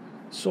free,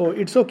 so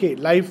it's okay.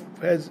 Life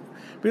has,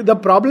 the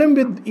problem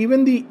with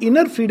even the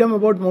inner freedom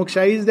about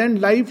moksha is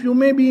then life, you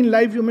may be in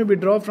life, you may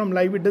withdraw from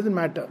life, it doesn't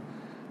matter.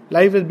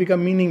 Life has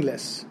become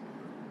meaningless.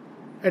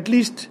 At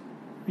least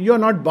you are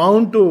not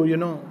bound to,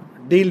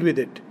 deal with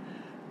it.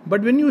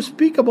 But when you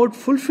speak about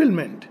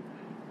fulfillment,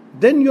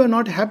 then you are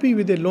not happy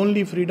with a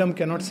lonely freedom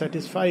cannot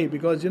satisfy,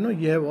 because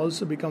you have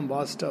also become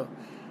vaster.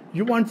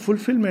 You want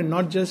fulfillment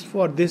not just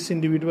for this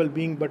individual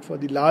being, but for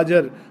the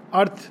larger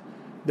earth,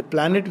 the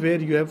planet where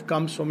you have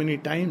come so many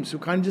times. You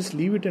can't just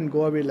leave it and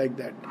go away like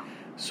that.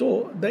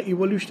 So the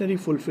evolutionary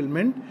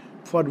fulfillment,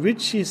 for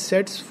which she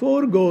sets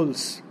 4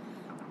 goals,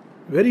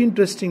 very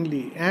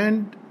interestingly,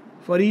 and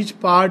for each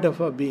part of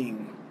her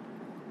being.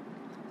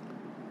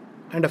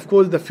 And of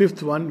course the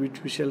 5th one,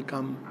 which we shall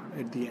come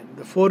at the end.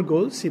 The 4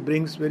 goals she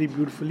brings very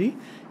beautifully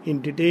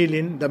in detail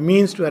in the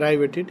means to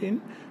arrive at it in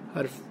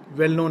her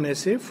well-known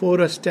essay,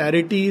 4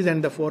 austerities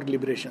and the 4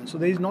 liberations. So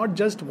there is not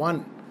just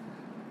one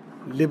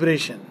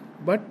liberation,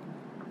 but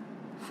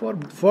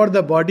for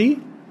the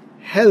body,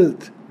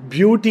 health,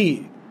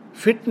 beauty,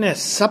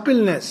 fitness,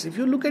 suppleness. If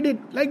you look at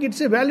it like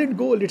it's a valid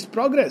goal, it's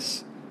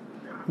progress.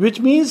 Which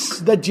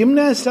means the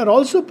gymnasts are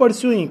also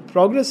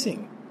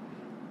progressing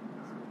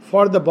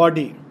for the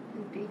body.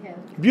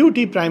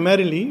 Beauty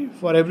primarily,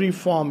 for every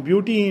form.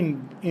 Beauty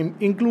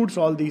includes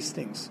all these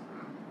things.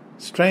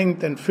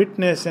 Strength and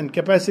fitness and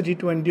capacity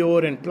to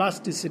endure and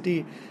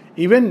plasticity.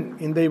 Even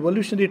in the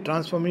evolutionary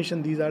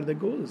transformation, these are the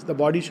goals. The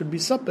body should be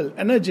supple,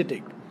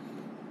 energetic,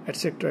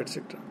 etc.,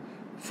 etc.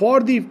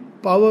 For the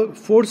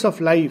force of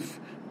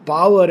life,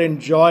 power and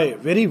joy,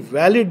 very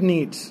valid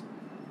needs.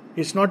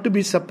 It's not to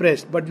be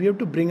suppressed, but we have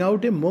to bring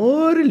out a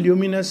more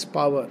luminous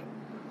power,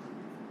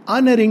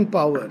 unerring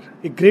power,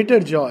 a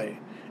greater joy.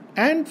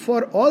 And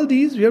for all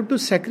these, we have to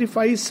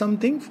sacrifice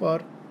something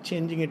for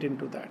changing it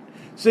into that.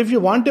 So if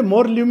you want a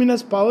more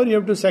luminous power, you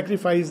have to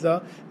sacrifice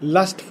the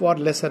lust for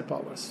lesser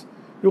powers.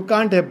 You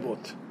can't have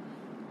both.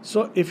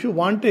 So if you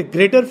want a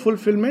greater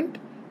fulfillment,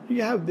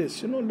 You have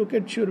this, look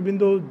at Sri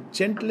Aurobindo,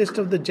 gentlest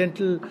of the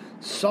gentle,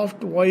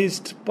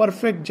 soft-voiced,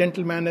 perfect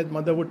gentleman, as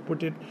mother would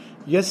put it.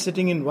 Yes,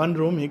 sitting in one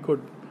room, he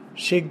could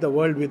shake the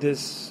world with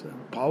his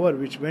power,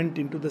 which went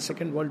into the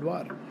Second World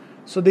War.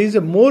 So there is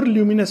a more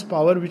luminous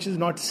power which is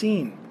not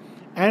seen,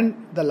 and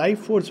the life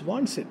force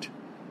wants it.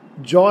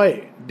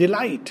 Joy,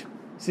 delight.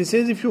 She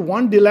says if you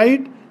want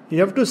delight, you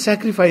have to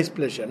sacrifice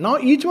pleasure. Now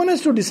each one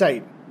has to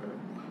decide.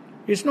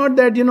 It's not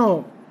that,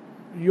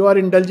 you are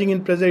indulging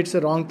in pleasure, it's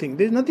a wrong thing.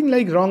 There's nothing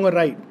like wrong or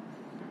right.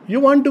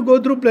 You want to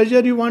go through pleasure,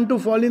 you want to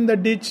fall in the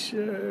ditch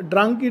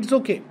drunk, it's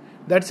okay.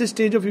 That's a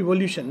stage of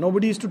evolution.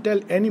 Nobody is to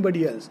tell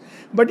anybody else.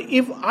 But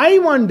if I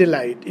want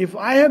delight, if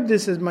I have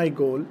this as my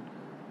goal,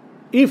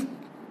 if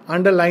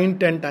underlined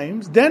 10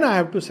 times, then I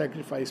have to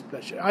sacrifice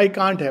pleasure. I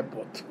can't have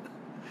both.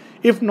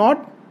 If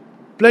not,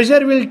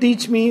 pleasure will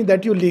teach me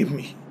that you leave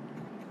me.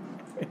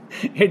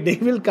 A day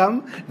will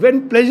come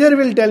when pleasure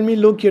will tell me,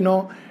 look,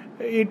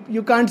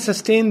 you can't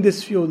sustain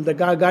this fuel. The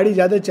गाड़ी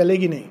ज़्यादा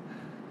चलेगी नहीं.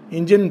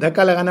 Engine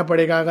धक्का लगाना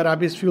पड़ेगा अगर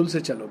आप इस fuel से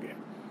चलोगे.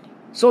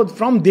 So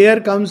from there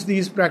comes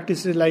these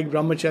practices like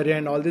brahmacharya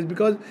and all this,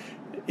 because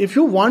if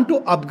you want to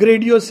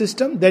upgrade your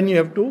system, then you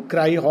have to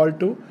cry halt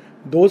to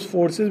those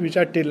forces which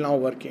are till now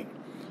working.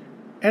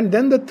 And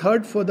then the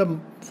third for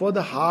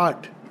the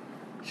heart,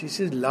 she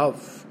says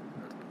love.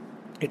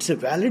 It's a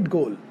valid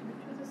goal.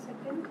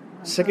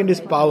 Second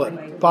is power.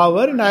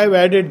 Power, and I have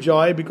added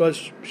joy because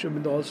Sri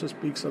Aurobindo also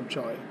speaks of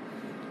joy.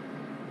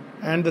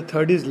 And the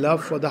third is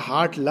love, for the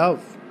heart,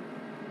 love.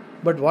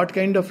 But what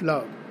kind of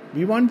love?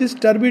 We want this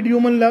turbid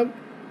human love,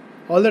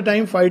 all the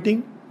time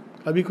fighting.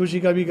 कभी खुशी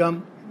कभी गम.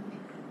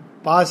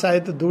 पास आए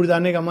तो दूर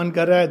जाने का मन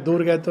कर रहा है,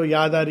 दूर गए तो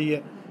याद आ रही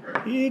है.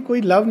 ये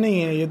कोई love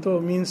नहीं है. ये तो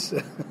means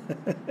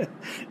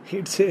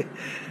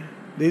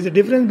there is a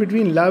difference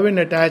between love and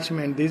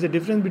attachment. There is a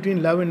difference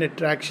between love and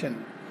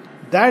attraction.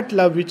 That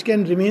love which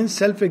can remain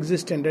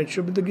self-existent, and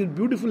Sri Aurobindo gives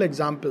beautiful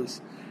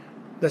examples.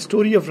 The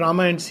story of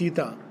Rama and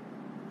Sita,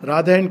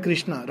 Radha and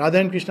Krishna. Radha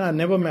and Krishna are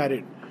never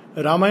married.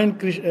 Rama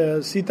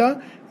and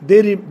Sita,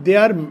 they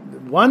are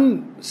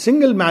one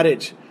single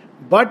marriage,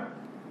 but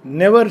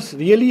never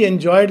really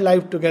enjoyed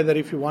life together,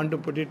 if you want to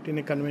put it in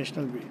a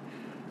conventional way.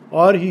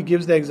 Or he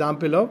gives the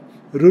example of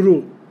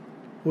Ruru,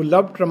 who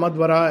loved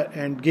Pramadvara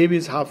and gave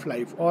his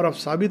half-life. Or of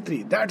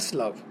Savitri, that's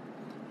love.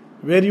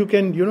 Where you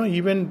can,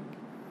 even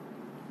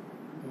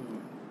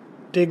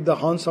take the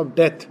horns of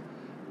death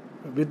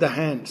with the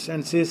hands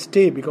and say,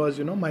 stay, because,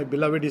 my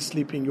beloved is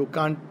sleeping, you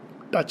can't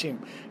touch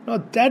him. Now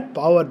that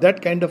power,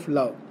 that kind of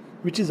love,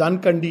 which is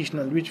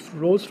unconditional, which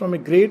rose from a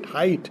great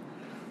height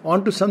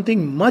onto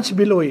something much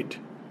below it.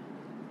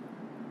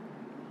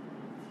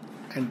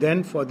 And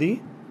then for the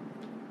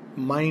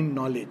mind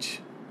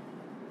knowledge.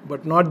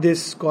 But not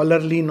this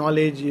scholarly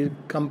knowledge, you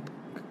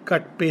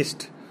cut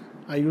paste.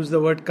 I use the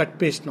word cut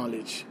paste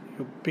knowledge.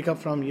 You pick up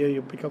from here,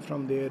 you pick up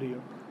from there,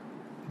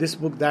 this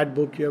book, that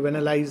book, you have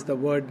analyzed the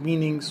word,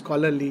 meaning,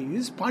 scholarly.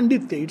 It's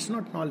panditya, it's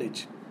not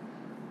knowledge.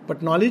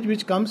 But knowledge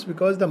which comes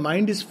because the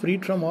mind is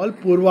freed from all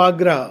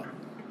purvagraha,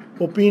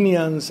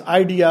 opinions,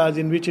 ideas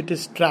in which it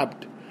is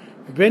trapped.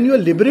 When you are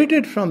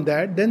liberated from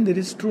that, then there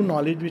is true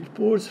knowledge which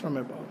pours from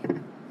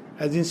above,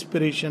 as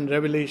inspiration,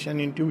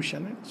 revelation,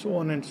 intuition, and so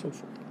on and so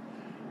forth.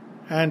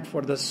 And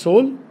for the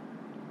soul,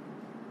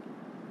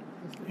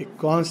 a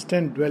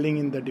constant dwelling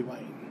in the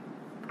divine.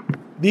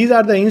 These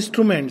are the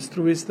instruments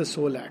through which the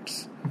soul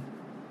acts.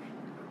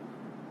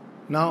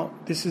 Now,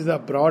 this is a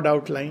broad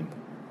outline.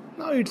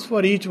 Now it's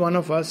for each one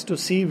of us to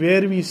see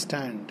where we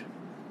stand.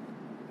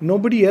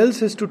 Nobody else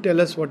has to tell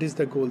us what is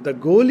the goal. The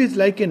goal is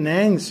like an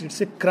angst.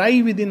 It's a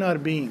cry within our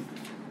being.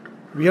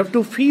 We have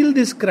to feel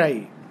this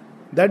cry.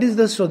 That is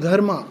the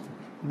Swadharma,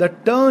 the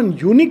turn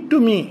unique to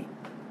me.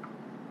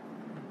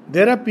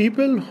 There are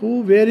people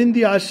who were in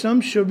the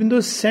ashram, Sri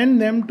Aurobindo sent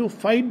them to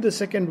fight the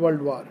Second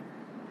World War.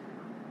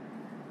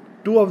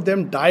 2 of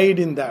them died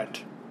in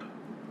that.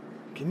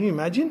 Can you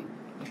imagine?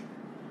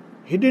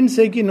 He didn't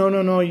say,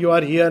 no, you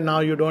are here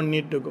now, you don't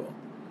need to go.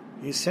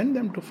 He sent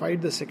them to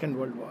fight the Second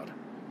World War.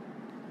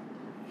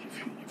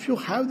 If you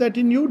have that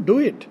in you, do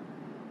it.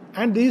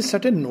 And there is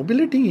certain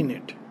nobility in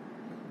it.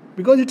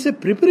 Because it's a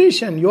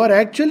preparation. You are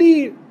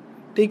actually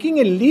taking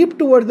a leap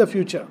toward the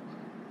future.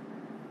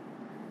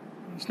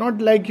 It's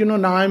not like,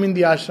 now I'm in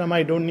the ashram,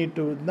 I don't need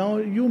to. Now,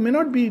 you may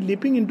not be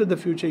leaping into the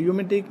future. You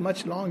may take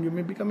much long. You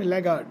may become a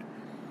laggard.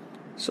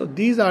 So,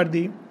 these are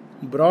the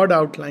broad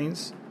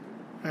outlines.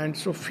 And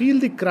so, feel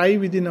the cry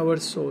within our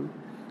soul.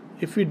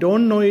 If we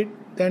don't know it,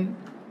 then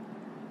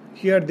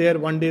there,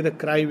 one day the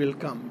cry will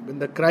come. When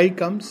the cry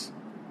comes,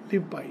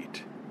 live by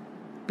it.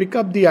 Pick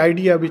up the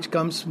idea which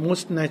comes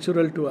most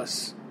natural to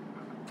us.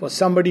 For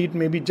somebody, it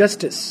may be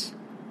justice.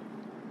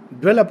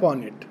 Dwell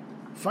upon it.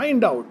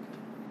 Find out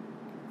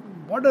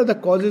what are the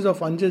causes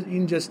of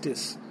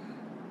injustice.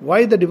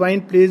 Why the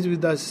divine plays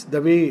with us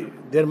the way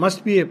there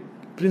must be a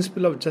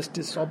principle of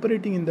justice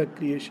operating in the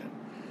creation.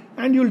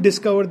 And you'll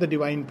discover the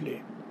divine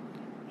play.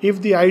 If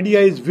the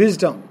idea is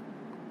wisdom,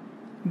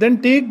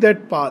 then take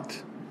that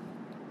path.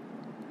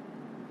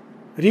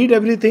 Read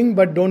everything,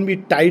 but don't be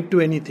tied to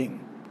anything.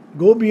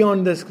 Go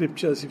beyond the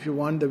scriptures if you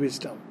want the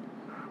wisdom.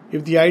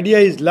 If the idea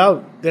is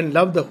love, then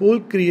love the whole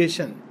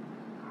creation.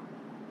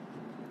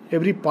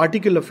 Every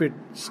particle of it,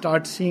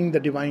 start seeing the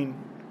divine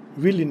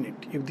will in it.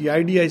 If the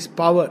idea is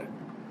power,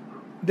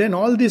 then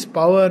all this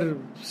power,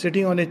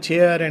 sitting on a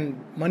chair and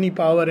money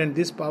power and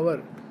this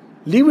power,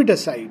 leave it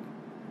aside.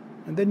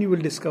 And then you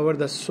will discover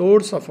the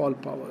source of all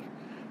power.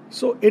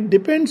 So it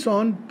depends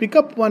on, pick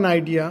up one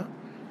idea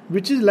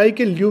which is like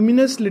a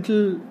luminous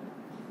little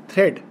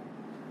thread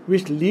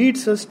which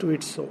leads us to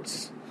its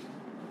source.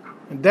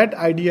 And that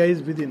idea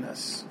is within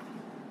us.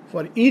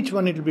 For each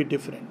one it will be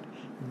different.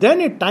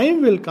 Then a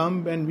time will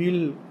come when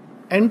we'll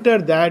enter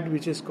that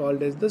which is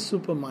called as the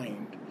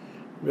supermind,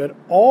 where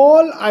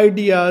all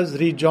ideas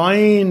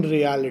rejoin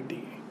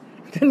reality.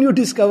 Then you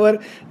discover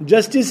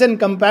justice and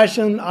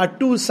compassion are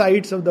two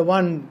sides of the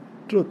one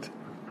truth.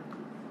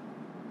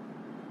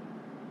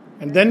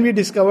 And then we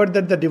discover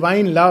that the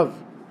divine love,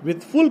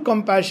 with full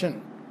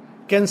compassion,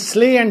 can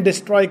slay and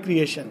destroy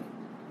creation.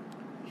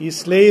 He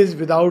slays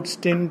without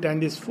stint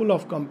and is full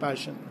of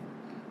compassion.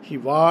 He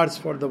wars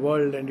for the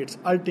world and its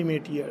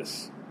ultimate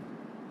years.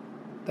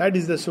 That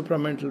is the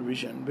supramental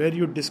vision, where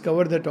you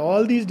discover that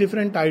all these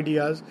different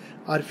ideas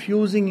are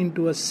fusing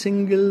into a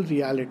single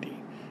reality.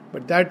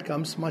 But that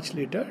comes much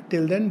later.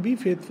 Till then, be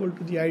faithful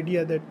to the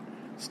idea that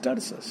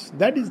stirs us.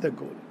 That is the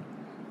goal.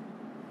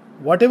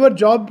 Whatever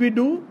job we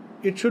do,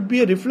 it should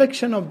be a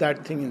reflection of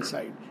that thing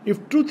inside.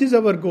 If truth is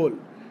our goal,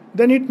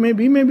 then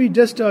we may be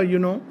just, we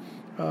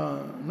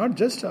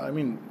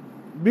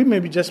may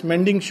be just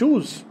mending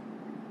shoes.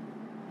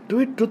 Do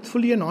it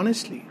truthfully and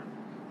honestly.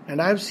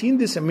 And I have seen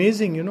this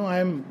amazing,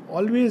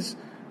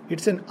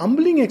 it's an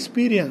humbling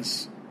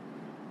experience.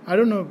 I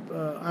don't know,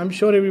 I'm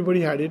sure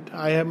everybody had it.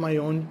 I have my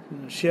own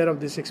share of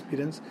this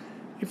experience.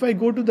 If I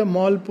go to the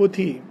mall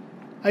Pothi,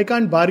 I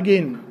can't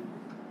bargain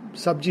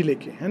sabji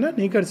leke, है ना,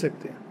 नहीं कर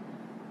सकते.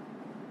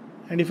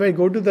 And if I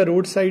go to the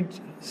roadside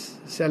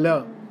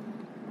seller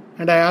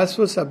and I ask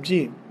for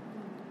sabji,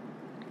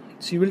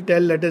 she will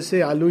tell, let us say,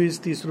 aloo is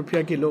 30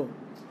 rupiah kilo.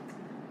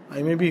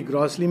 I may be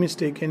grossly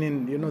mistaken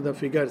in, the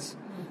figures.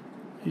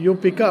 You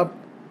pick up,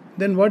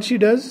 then what she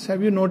does,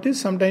 have you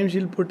noticed? Sometimes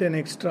she'll put an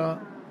extra.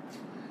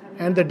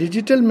 And the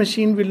digital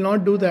machine will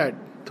not do that.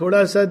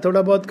 Thoda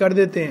bahut kar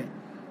dete hain.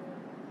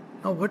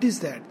 Now what is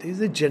that? There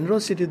is a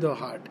generosity of the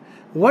heart.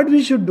 What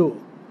we should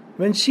do,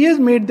 when she has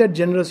made that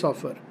generous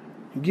offer,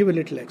 give a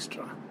little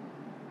extra.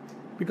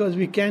 Because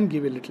we can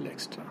give a little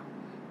extra.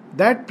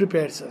 That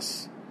prepares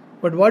us.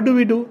 But what do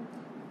we do?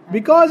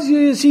 Because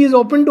she is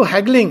open to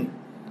haggling.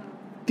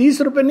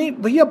 30 रुपए नहीं,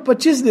 भैया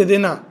 25 दे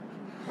देना.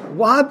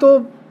 वहां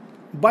तो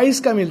 22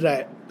 का मिल रहा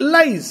है.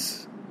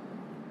 Lies.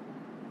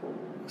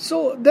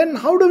 So then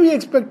how do we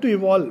expect to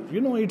evolve?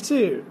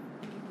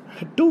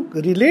 To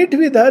relate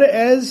with her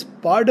as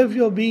part of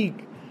your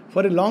being.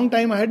 For a long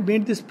time I had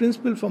made this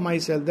principle for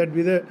myself that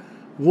with a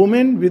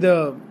woman, with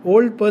a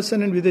old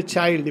person and with a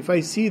child, if I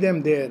see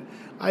them there,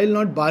 I will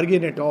not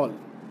bargain at all.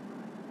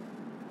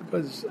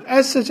 Because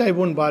as such I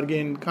won't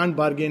bargain, can't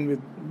bargain with,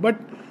 but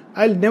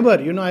I'll never,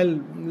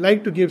 I'll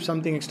like to give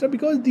something extra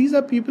because these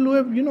are people who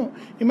have,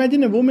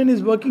 imagine a woman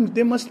is working,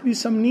 there must be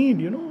some need,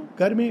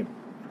 घर में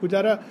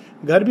गुजारा,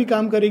 घर भी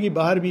काम करेगी,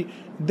 बाहर भी.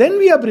 Then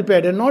we are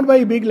prepared, and not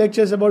by big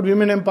lectures about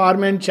women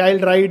empowerment,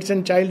 child rights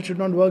and child should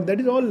not work. That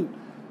is all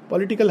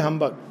political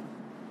humbug.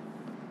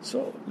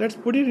 So let's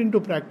put it into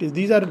practice.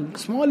 These are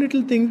small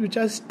little things which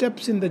are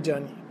steps in the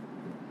journey.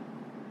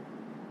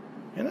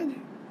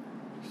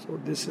 So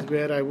this is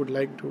where I would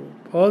like to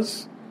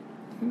pause.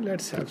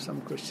 Let's have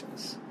some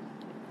questions.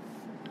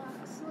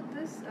 So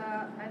this,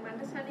 I'm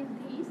understanding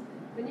these,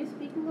 when you're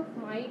speaking of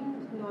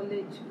mind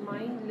knowledge,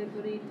 mind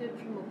liberated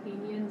from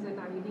opinions and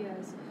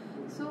ideas,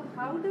 so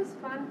how does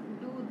one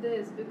do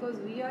this? Because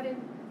we are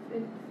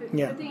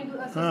fitting into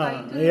a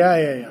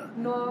societal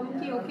norm,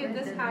 okay,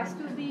 this has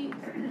to be...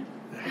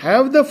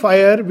 Have the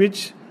fire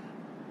which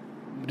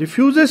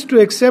refuses to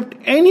accept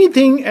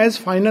anything as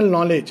final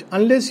knowledge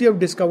unless you have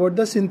discovered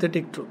the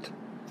synthetic truth.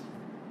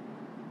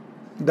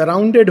 The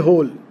rounded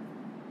whole.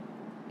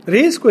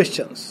 Raise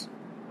questions.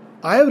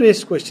 I have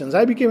raised questions.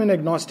 I became an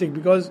agnostic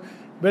because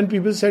when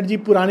people said, जी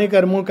पुराने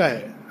कर्मों का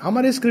है,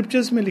 हमारे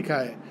scriptures में लिखा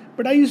है.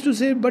 But I used to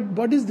say, but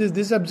what is this?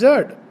 This is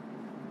absurd.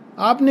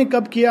 आपने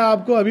कब किया,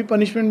 आपको अभी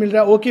punishment मिल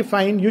रहा है. Okay,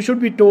 fine. You should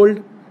be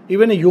told.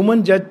 Even a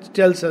human judge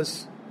tells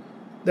us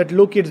that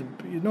look, it's,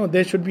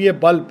 there should be a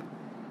bulb.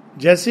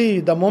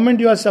 जैसे the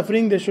moment you are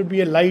suffering, there should be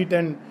a light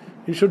and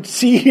you should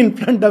see in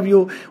front of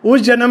you.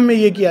 उस जन्म में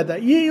ये किया था.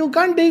 You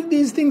can't take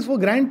these things for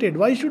granted.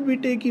 Why should we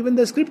take even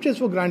the scriptures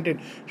for granted?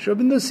 Sri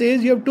Aurobindo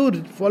says you have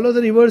to follow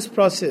the reverse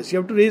process. You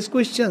have to raise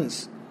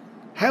questions.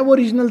 Have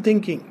original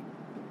thinking.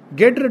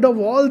 Get rid of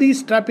all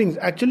these trappings.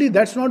 Actually,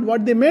 that's not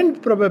what they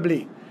meant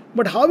probably.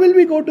 But how will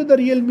we go to the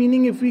real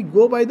meaning if we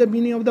go by the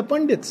meaning of the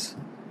Pandits?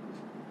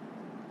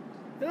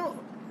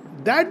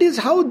 That is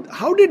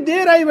how did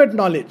they arrive at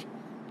knowledge?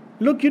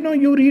 Look,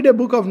 you read a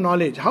book of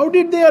knowledge. How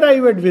did they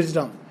arrive at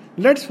wisdom?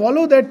 Let's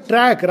follow that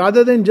track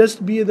rather than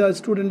just be the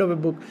student of a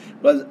book.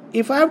 Because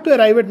if I have to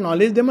arrive at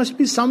knowledge, there must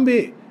be some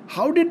way.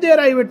 How did they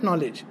arrive at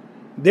knowledge?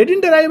 They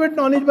didn't arrive at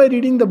knowledge by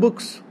reading the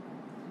books.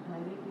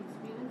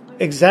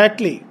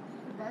 Exactly.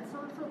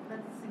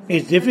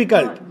 It's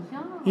difficult.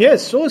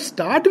 Yes, so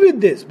start with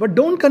this, but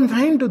don't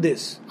confine to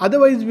this.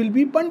 Otherwise, we'll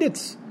be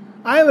pundits.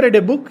 I have read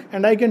a book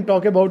and I can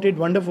talk about it,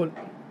 wonderful.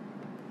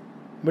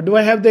 But do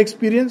I have the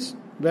experience?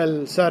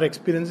 Well, sir,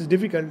 experience is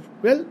difficult.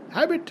 Well,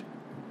 have it.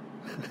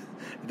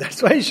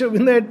 That's why Sri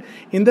Aurobindo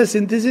in the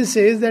synthesis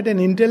says that an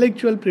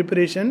intellectual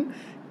preparation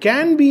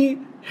can be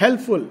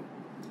helpful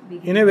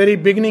in a very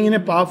beginning in a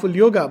powerful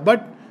yoga,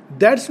 but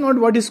that's not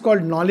what is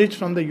called knowledge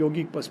from the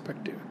yogic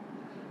perspective.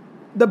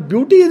 The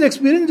beauty is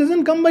experience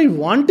doesn't come by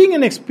wanting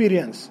an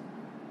experience.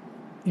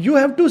 You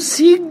have to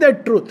seek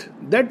that truth.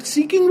 That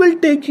seeking will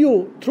take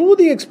you through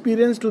the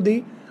experience to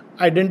the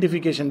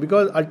identification,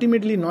 because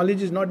ultimately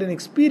knowledge is not an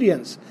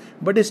experience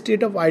but a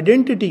state of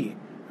identity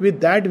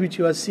with that which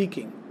you are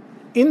seeking.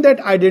 In that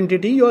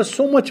identity you are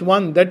so much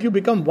one that you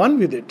become one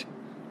with it.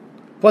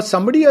 For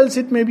somebody else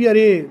it may be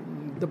array,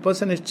 the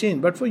person has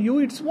changed, but for you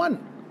it's one.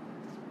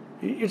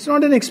 It's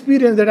not an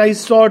experience that I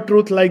saw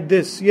truth like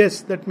this.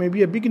 Yes, that may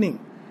be a beginning.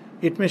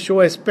 It may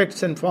show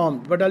aspects and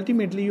forms, but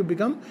ultimately you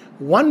become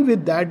one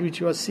with that which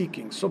you are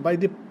seeking. So by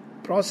the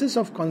process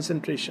of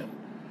concentration,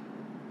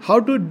 how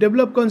to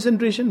develop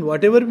concentration?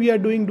 Whatever we are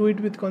doing, do it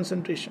with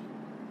concentration.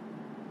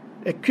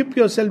 Equip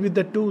yourself with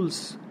the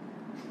tools.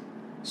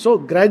 So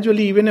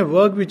gradually, even a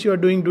work which you are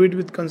doing, do it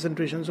with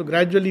concentration. So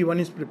gradually one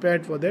is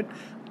prepared for that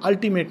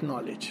ultimate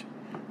knowledge.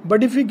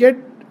 But if we get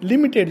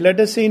limited, let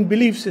us say in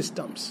belief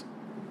systems,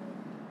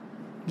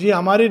 जी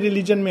हमारे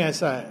religion में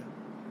ऐसा है,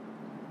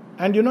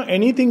 and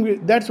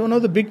anything, that's one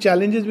of the big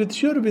challenges with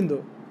Sri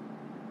Aurobindo.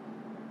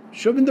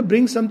 Sri Aurobindo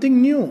brings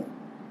something new.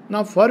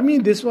 Now for me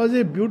this was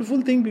a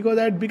beautiful thing, because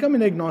I had become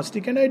an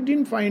agnostic and I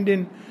didn't find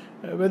in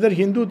whether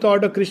Hindu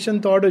thought or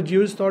Christian thought or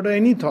Jewish thought or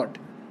any thought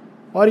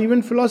or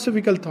even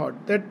philosophical thought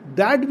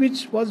that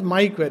which was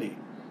my query.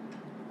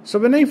 So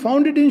when I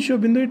found it in Sri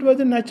Aurobindo, it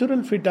was a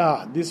natural fit.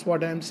 This is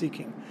what I am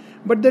seeking.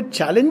 But the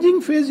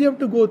challenging phase you have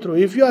to go through.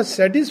 If you are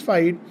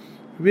satisfied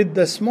with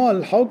the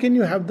small, how can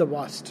you have the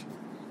vast?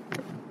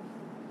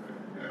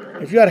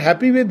 If you are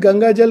happy with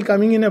Ganga Jal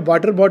coming in a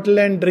water bottle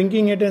and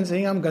drinking it and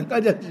saying, I'm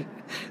Ganga Jal,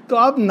 तो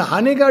आप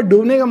नहाने का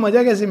डूबने का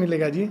मजा कैसे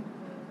मिलेगा जी?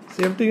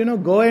 So you have to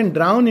go and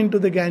drown into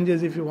the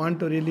Ganges if you want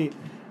to really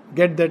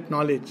get that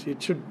knowledge.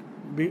 It should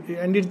be,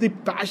 and it's the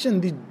passion,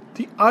 the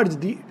urge,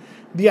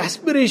 the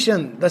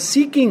aspiration, the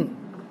seeking,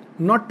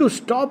 not to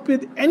stop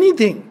with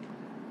anything.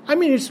 I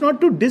mean, it's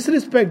not to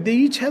disrespect. They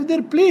each have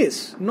their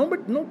place.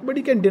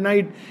 Nobody can deny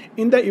it.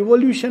 In the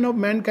evolution of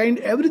mankind,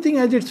 everything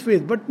has its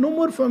phase, but no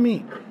more for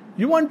me.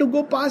 You want to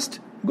go past?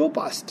 Go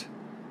past.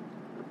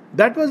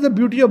 That was the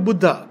beauty of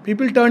Buddha.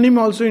 People turned him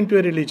also into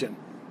a religion.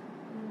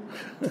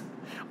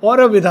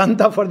 Or a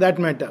Vedanta for that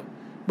matter.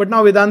 But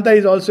now Vedanta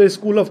is also a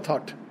school of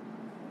thought.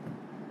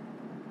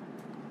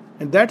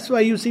 And that's why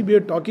you see we are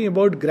talking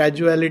about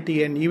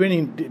graduality and even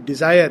in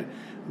desire.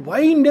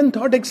 Why Indian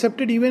thought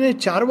accepted even a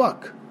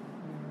Charvak?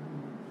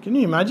 Can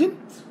you imagine?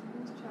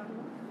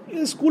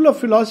 A school of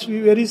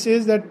philosophy where he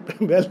says that,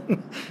 well,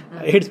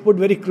 it's put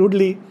very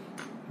crudely,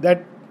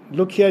 that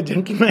look here,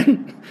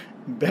 gentlemen,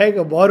 beg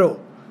or borrow,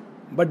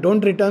 but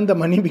don't return the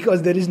money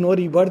because there is no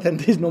rebirth and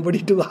there is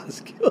nobody to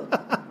ask you.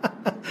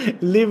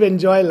 Live,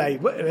 enjoy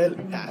life. Well,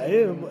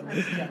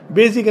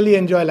 basically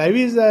enjoy life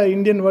is the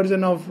Indian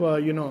version of,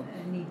 not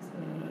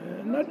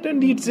a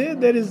Nietzsche.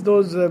 There is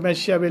those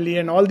Machiavelli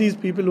and all these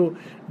people who,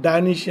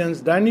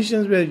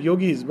 Dionysians were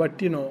yogis,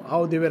 but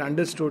how they were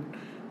understood.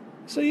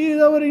 So he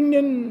is our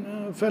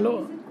Indian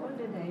fellow.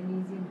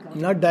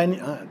 Not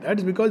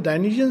that's because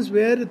Dionysians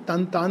were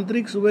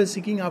tantrics who were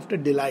seeking after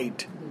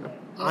delight.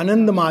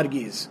 Anand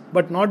Margis,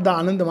 but not the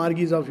Anand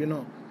Margis of,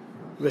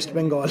 West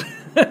Bengal.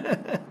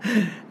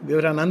 They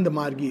were Anand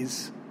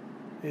Margis.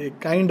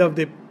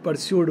 They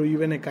pursued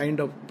even a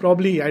kind of,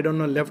 probably, I don't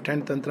know,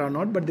 left-hand tantra or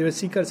not, but they were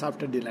seekers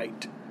after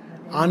delight.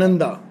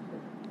 Ananda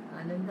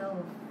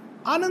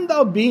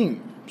of being.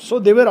 So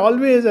they were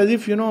always as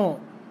if,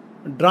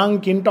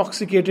 drunk,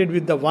 intoxicated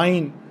with the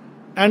wine.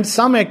 And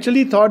some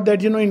actually thought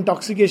that,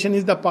 intoxication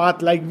is the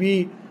path, like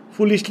we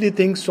foolishly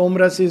think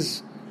Somras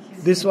is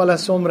this wala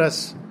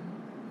Somras.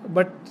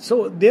 But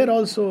so they're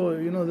also,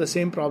 the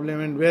same problem.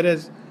 And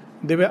whereas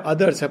there were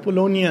others,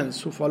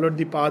 Apollonians, who followed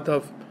the path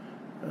of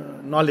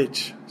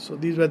knowledge. So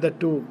these were the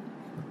two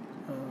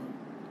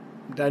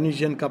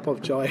Dionysian cup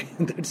of joy.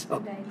 That's how.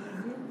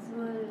 Dionysians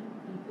were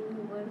people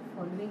who were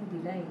following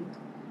delight,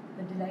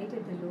 but delight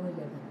at the lower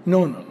level.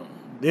 No.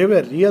 They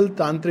were real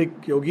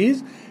tantric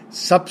yogis.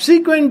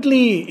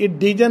 Subsequently, it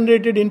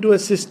degenerated into a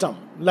system,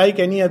 like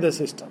any other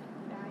system.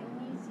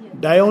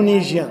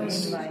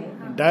 Dionysians.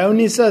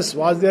 Dionysus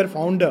was their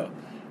founder.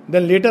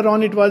 Then later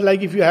on, it was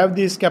like if you have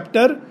the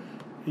scepter,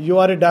 you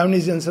are a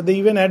Dionysian. So they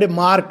even had a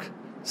mark,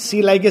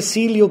 like a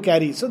seal you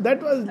carry. So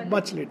that was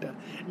much later.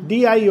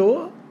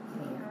 D-I-O-N-Y,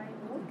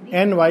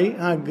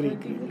 Greek.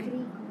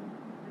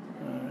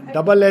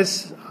 Double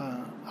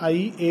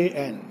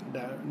S-I-A-N.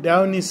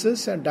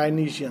 Dionysus and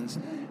Dionysians.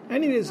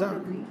 Anyways, I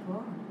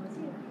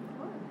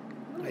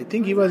I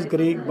think he was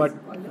Greek, but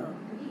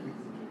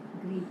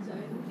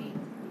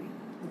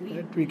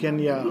that we can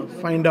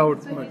find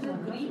out. So he's a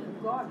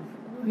Greek god.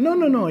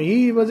 No.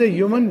 He was a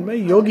human, a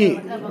yogi.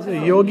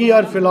 A yogi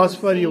or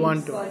philosopher, you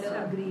want to.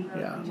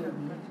 Yeah.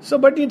 So,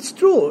 but it's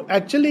true.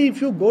 Actually,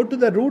 if you go to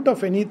the root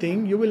of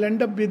anything, you will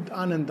end up with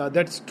Ananda.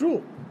 That's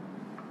true.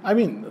 I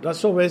mean,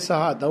 Raso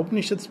Vaisaha, the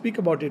Upanishads speak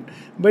about it.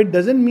 But it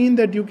doesn't mean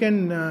that you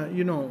can,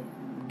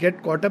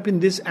 get caught up in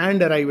this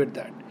and arrive at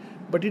that.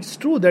 But it's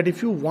true that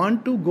if you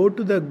want to go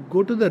to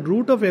the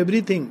root of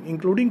everything,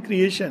 including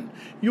creation,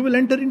 you will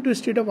enter into a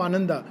state of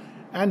Ananda.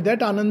 And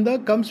that Ananda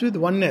comes with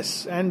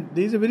oneness. And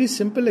there is a very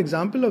simple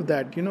example of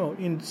that.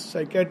 In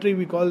psychiatry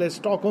we call it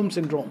Stockholm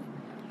Syndrome.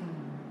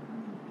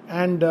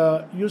 And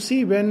you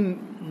see when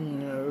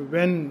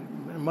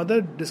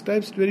mother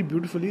describes it very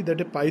beautifully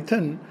that a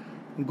python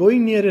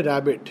going near a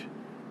rabbit.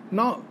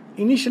 Now,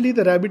 initially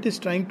the rabbit is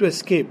trying to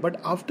escape, but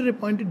after a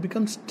point it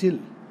becomes still.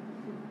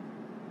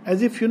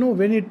 As if,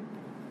 when it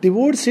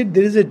devours it,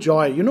 there is a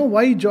joy. You know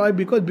why joy?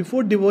 Because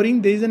before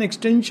devouring, there is an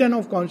extension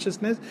of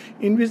consciousness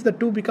in which the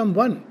two become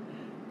one.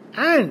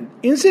 And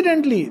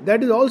incidentally,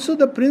 that is also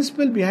the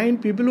principle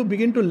behind people who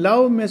begin to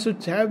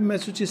have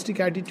masochistic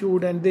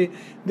attitude, and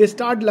they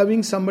start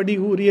loving somebody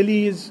who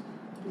really is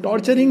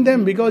torturing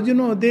them, because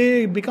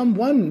they become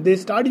one. They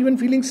start even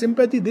feeling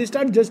sympathy. They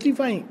start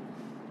justifying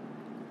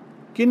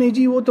कि नहीं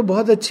जी वो तो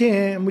बहुत अच्छे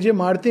हैं, मुझे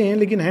मारते हैं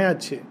लेकिन हैं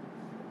अच्छे.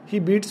 He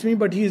beats me,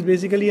 but he is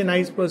basically a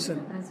nice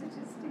person.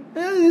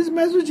 Yeah, he's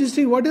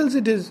masochistic. What else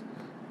it is?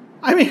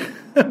 I mean,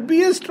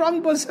 be a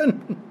strong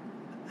person.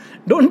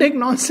 Don't take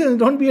nonsense.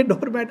 Don't be a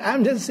doormat.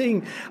 I'm just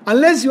saying,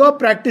 unless you are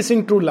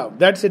practicing true love,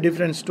 that's a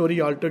different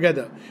story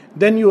altogether.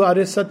 Then you are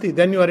a sati.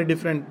 Then you are a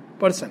different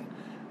person.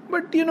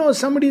 But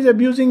somebody is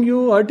abusing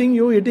you, hurting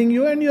you, hitting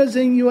you, and you are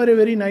saying you are a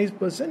very nice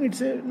person.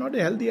 It's not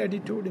a healthy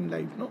attitude in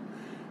life, no?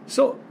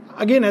 So,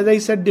 again, as I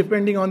said,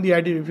 depending on the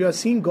attitude. If you are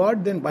seeing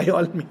God, then by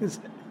all means,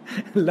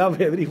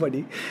 love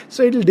everybody.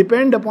 So, it will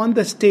depend upon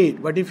the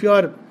state. But if you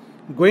are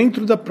going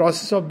through the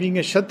process of being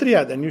a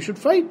Kshatriya, then you should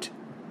fight.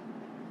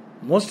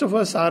 Most of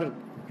us are,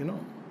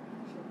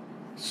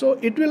 So,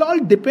 it will all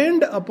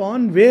depend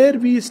upon where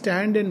we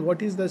stand and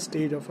what is the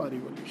stage of our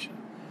evolution.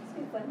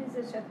 So, if one is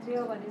a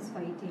Kshatriya, one is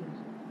fighting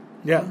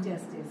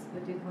injustice.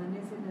 But if one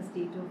is in a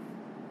state of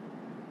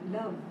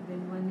love,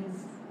 then one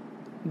is...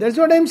 That's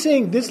what I'm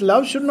saying. This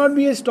love should not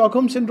be a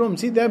Stockholm Syndrome.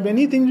 See, there are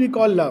many things we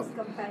call love.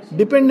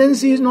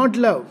 Dependency is not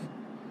love.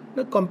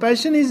 No,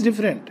 compassion is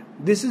different.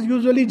 This is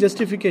usually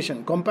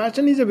justification.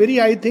 Compassion is a very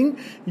high thing.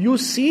 You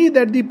see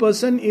that the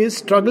person is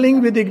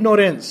struggling with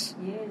ignorance.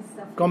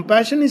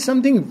 Compassion is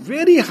something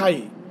very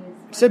high.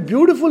 It's a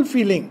beautiful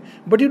feeling.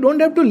 But you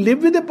don't have to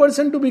live with a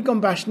person to be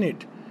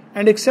compassionate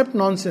and accept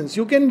nonsense.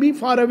 You can be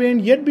far away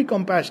and yet be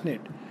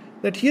compassionate.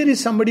 That here is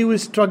somebody who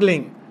is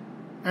struggling,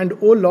 and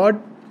oh Lord,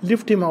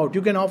 lift him out.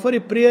 You can offer a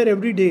prayer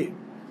every day,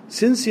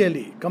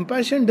 sincerely.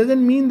 Compassion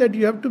doesn't mean that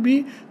you have to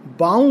be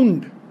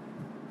bound.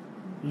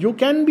 You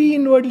can be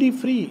inwardly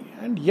free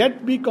and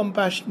yet be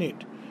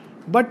compassionate.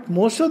 But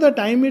most of the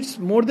time it's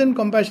more than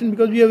compassion,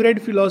 because we have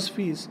read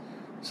philosophies.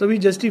 So we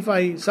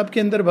justify,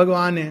 sabke andar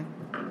Bhagwan hai.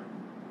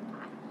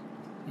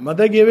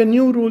 Mother gave a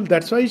new rule.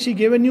 That's why she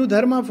gave a new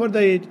dharma for the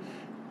age.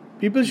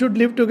 People should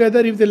live together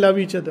if they love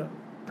each other.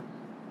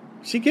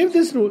 She gave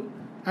this rule.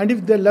 And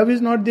if the love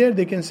is not there,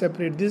 they can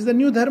separate. This is the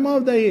new dharma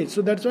of the age.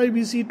 So that's why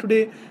we see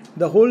today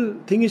the whole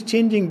thing is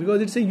changing,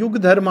 because it's a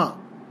yug dharma.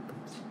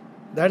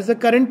 That's the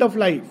current of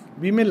life.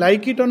 We may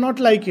like it or not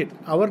like it.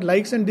 Our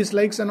likes and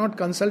dislikes are not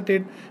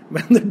consulted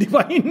when the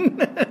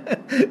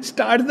divine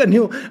starts the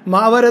new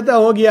Mahabharata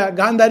ho gaya.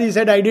 Gandhari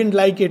said, I didn't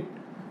like it.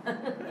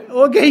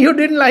 Okay, you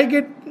didn't like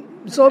it.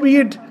 So be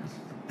it.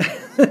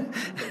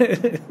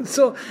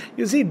 So,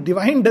 you see,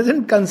 divine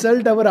doesn't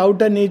consult our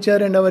outer nature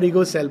and our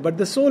ego self, but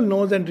the soul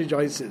knows and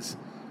rejoices.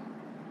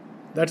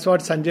 That's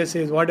what Sanjay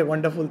says. What a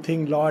wonderful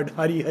thing, Lord.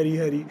 Hari, Hari,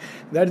 Hari.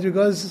 That's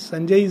because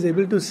Sanjay is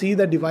able to see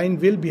the divine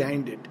will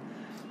behind it.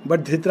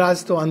 But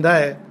Dhritarashtra तो अंधा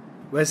है,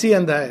 वैसे ही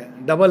अंधा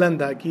है, double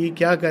अंधा कि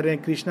क्या कर रहे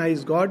हैं. Krishna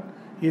is God,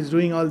 he is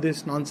doing all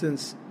this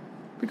nonsense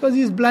because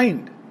he is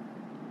blind.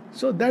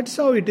 So that's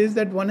how it is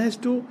that one has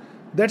to.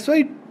 That's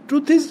why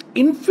truth is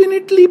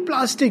infinitely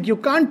plastic. You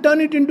can't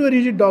turn it into a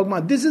rigid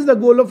dogma. This is the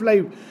goal of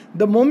life.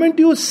 The moment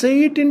you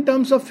say it in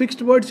terms of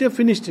fixed words, you have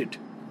finished it.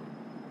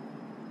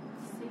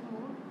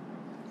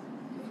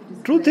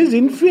 Truth is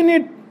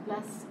infinite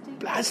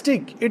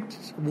plastic.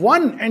 It's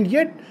one, and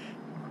yet,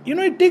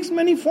 it takes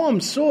many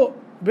forms. So,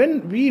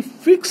 when we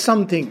fix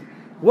something,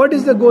 what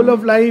is the goal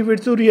of life?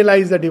 It's to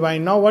realize the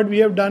divine. Now, what we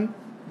have done?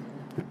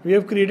 We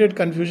have created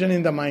confusion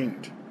in the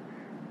mind.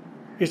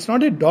 It's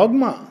not a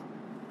dogma.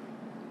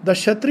 The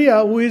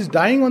Kshatriya who is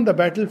dying on the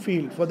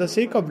battlefield for the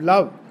sake of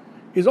love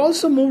is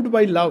also moved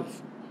by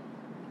love.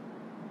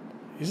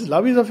 His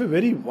love is of a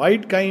very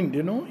wide kind,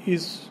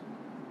 He's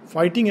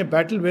fighting a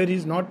battle where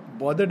he's not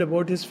bothered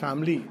about his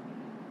family.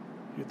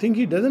 You think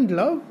he doesn't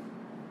love?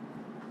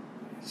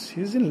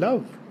 He's in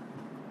love.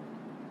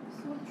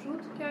 So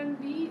truth can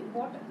be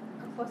what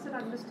a person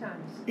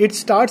understands. It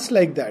starts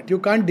like that. You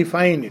can't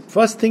define it.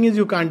 First thing is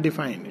you can't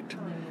define it.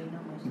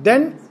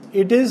 Then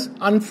it is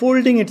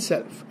unfolding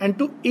itself. And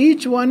to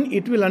each one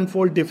it will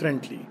unfold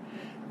differently.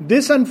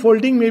 This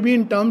unfolding may be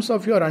in terms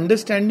of your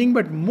understanding,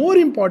 but more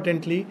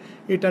importantly,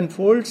 it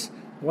unfolds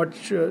what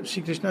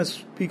Sri Krishna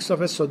speaks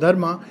of as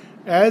Swadharma,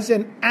 as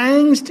an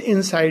angst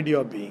inside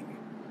your being.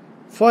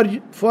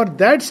 For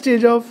that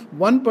stage of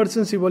one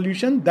person's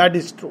evolution, that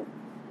is true.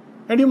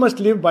 And you must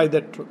live by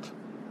that truth.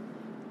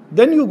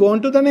 Then you go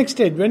on to the next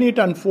stage, when it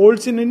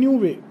unfolds in a new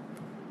way.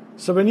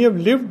 So when you have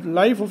lived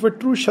life of a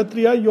true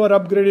Kshatriya, you are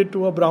upgraded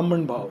to a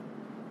Brahman Bhav.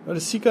 You are a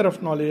seeker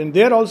of knowledge. And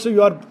there also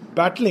you are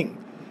battling.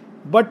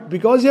 But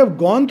because you have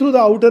gone through the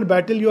outer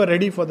battle, you are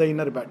ready for the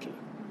inner battle.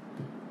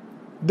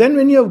 Then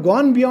when you have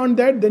gone beyond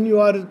that, then you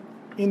are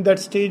in that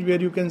stage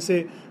where you can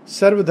say,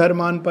 Sarva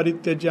dharman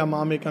parityajya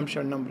mamekam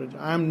sharnam braja.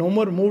 I am no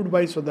more moved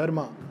by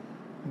Swadharma,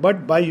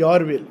 but by your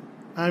will.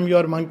 I am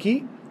your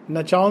monkey,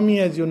 nachao me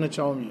as you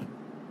nachao me.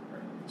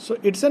 So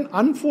it's an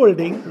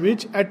unfolding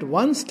which at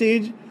one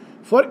stage,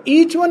 for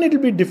each one it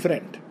will be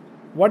different.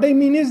 What I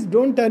mean is,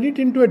 don't turn it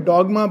into a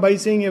dogma by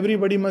saying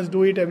everybody must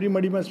do it,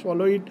 everybody must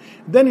follow it.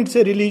 Then it's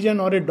a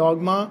religion or a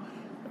dogma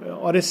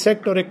or a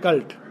sect or a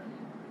cult.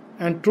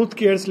 And truth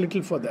cares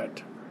little for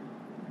that.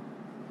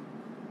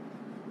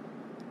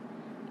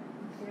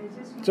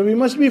 So we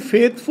must be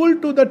faithful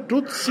to the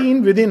truth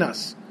seen within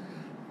us.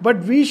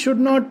 But we should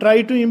not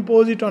try to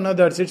impose it on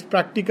others. Its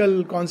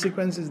practical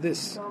consequence is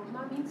this.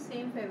 Dogma means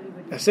same for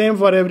everybody. Same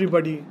for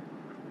everybody.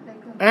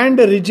 And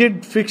a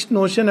rigid, fixed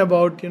notion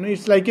about,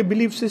 it's like a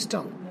belief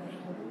system.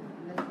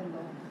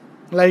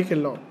 Like a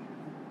law.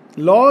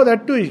 Law,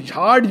 that too is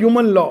hard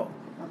human law.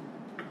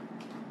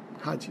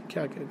 हाँ जी,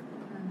 क्या कह रहे?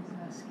 I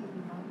was asking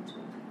about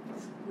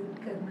good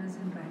karmas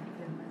and bad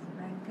karmas.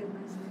 Bad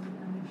karmas will be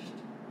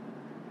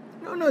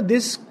punished. No,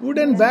 this good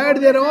and bad,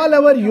 they're all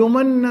our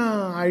human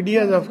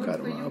ideas of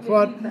karma.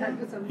 For,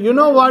 you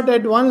know what,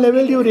 at one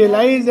level you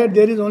realize that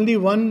there is only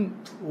one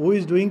who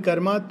is doing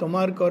karma,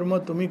 tomar karma,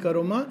 tumi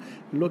karoma,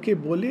 loke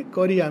bole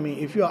koriyami.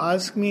 If you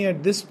ask me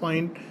at this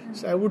point,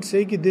 so I would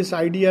say that this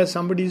idea,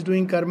 somebody is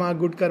doing karma,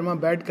 good karma,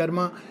 bad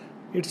karma,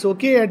 it's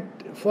okay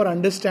for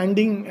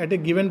understanding at a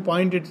given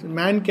point.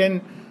 Man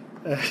can,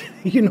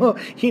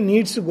 he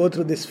needs to go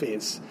through this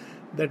phase.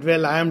 That,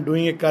 well, I am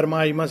doing a karma,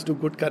 I must do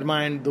good karma,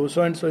 and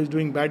so and so is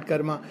doing bad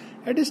karma.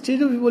 At a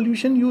stage of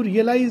evolution, you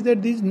realize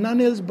that there is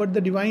none else but the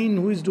divine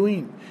who is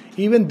doing.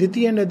 Even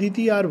Diti and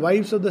Aditi are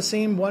wives of the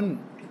same one.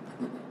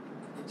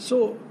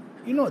 So,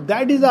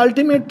 that is the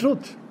ultimate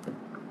truth.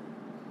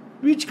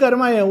 Which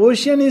karma? An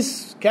ocean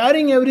is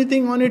carrying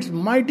everything on its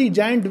mighty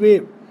giant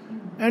wave.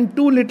 And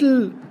two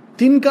little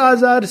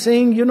tinkas are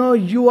saying,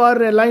 you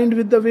are aligned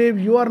with the wave,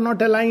 you are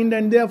not aligned,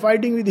 and they are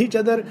fighting with each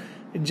other.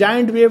 A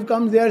giant wave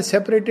comes, they are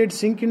separated,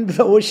 sink into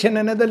the ocean,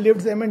 another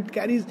lifts them and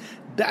carries.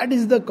 That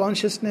is the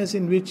consciousness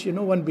in which,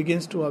 one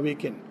begins to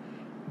awaken.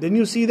 Then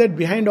you see that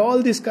behind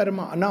all this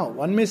karma, now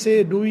one may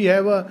say, do we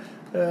have a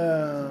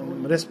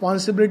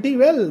responsibility?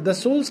 Well, the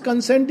soul's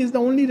consent is the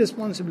only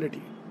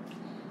responsibility.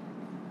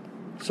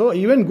 So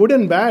even good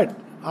and bad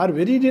are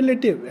very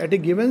relative. At a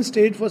given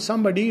stage, for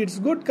somebody it's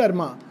good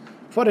karma.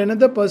 For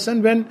another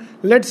person, when,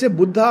 let's say,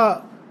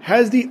 Buddha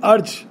has the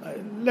urge,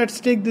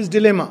 let's take this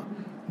dilemma.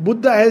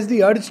 Buddha has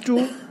the urge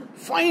to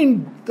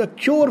find the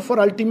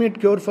ultimate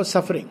cure for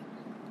suffering.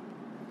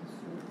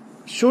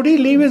 Should he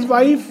leave his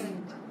wife?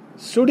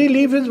 Should he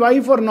leave his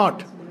wife or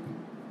not?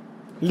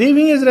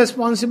 Leaving his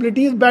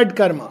responsibility is bad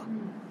karma.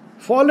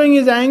 Following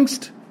his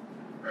angst,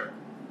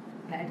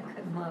 Bad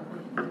karma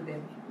for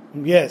them.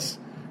 yes,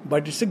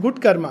 but it's a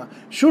good karma.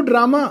 Should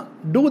Rama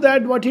do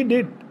that what he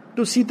did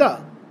to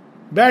Sita?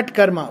 Bad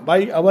karma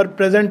by our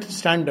present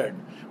standard.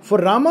 For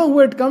Rama, who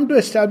had come to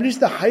establish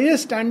the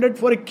highest standard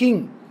for a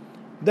king,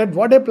 that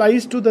what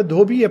applies to the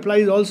dhobi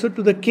applies also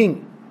to the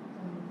king.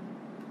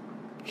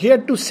 He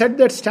had to set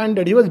that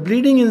standard. He was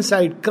bleeding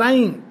inside,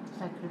 crying.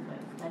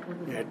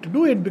 He had to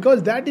do it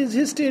because that is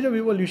his stage of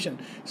evolution.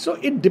 So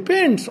it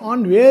depends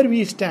on where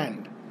we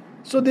stand.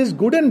 So this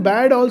good and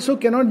bad also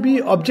cannot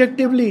be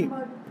objectively.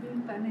 About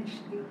being punished.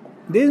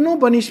 There is no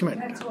punishment.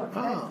 That's what.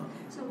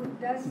 So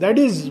does That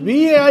is,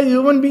 we as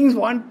human beings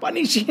want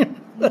punishing.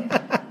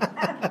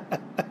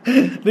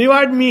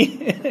 Reward me.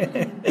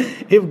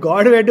 If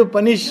God were to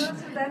punish,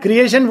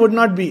 creation would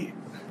not be.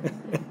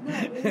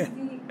 is the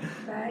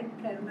bad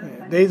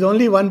karma There is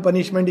only one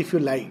punishment if you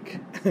like.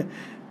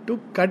 To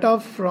cut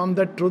off from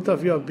the truth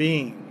of your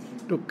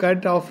being, to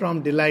cut off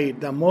from delight.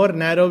 The more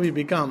narrow we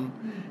become,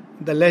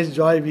 the less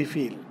joy we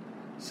feel.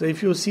 So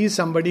if you see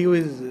somebody who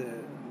is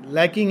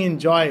lacking in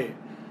joy,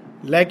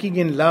 lacking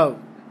in love,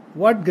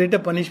 what greater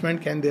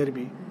punishment can there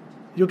be?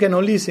 You can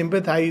only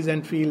sympathize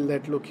and feel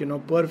that, look,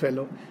 poor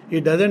fellow,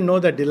 he doesn't know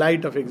the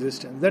delight of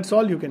existence. That's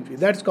all you can feel.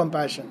 That's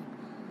compassion.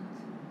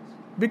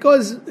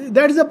 Because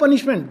that is the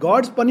punishment.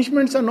 God's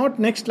punishments are not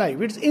next life.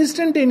 It's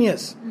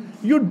instantaneous.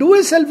 You do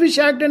a selfish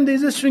act and there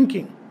is a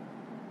shrinking.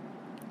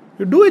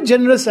 You do a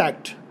generous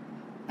act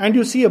and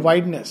you see a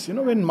wideness.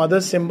 When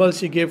Mother Symbol,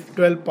 she gave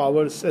 12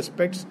 powers,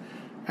 aspects.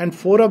 and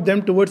 4 of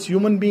them towards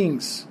human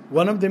beings.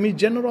 One of them is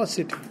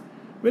generosity.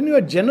 When you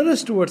are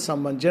generous towards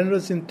someone,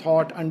 generous in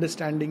thought,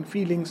 understanding,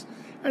 feelings,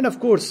 and of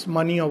course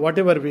money or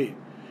whatever way,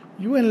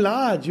 you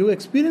enlarge, you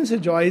experience a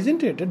joy,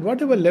 isn't it? At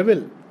whatever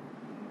level.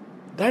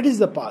 That is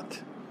the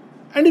path.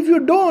 And if you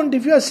don't,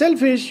 if you are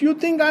selfish, you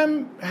think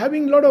I'm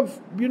having a lot of,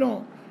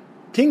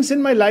 things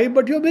in my life,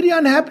 but you're very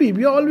unhappy,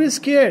 you're always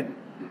scared,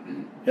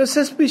 you're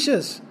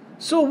suspicious.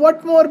 So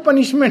what more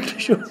punishment?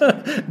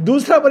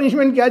 Dusra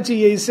punishment kya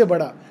chahiye isse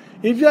bada?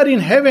 If you are in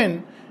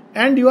heaven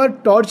and you are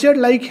tortured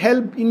like hell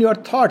in your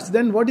thoughts,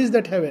 then what is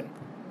that heaven?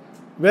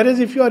 Whereas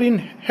if you are in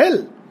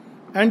hell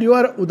and you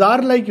are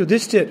udar like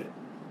Yudhishthir,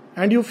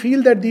 and you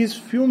feel that these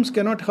fumes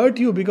cannot hurt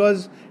you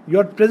because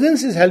your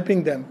presence is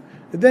helping them,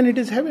 then it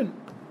is heaven.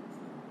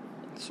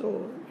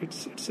 So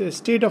it's a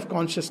state of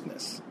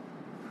consciousness.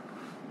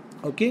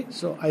 Okay,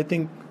 so I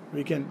think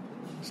we can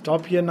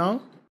stop here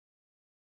now.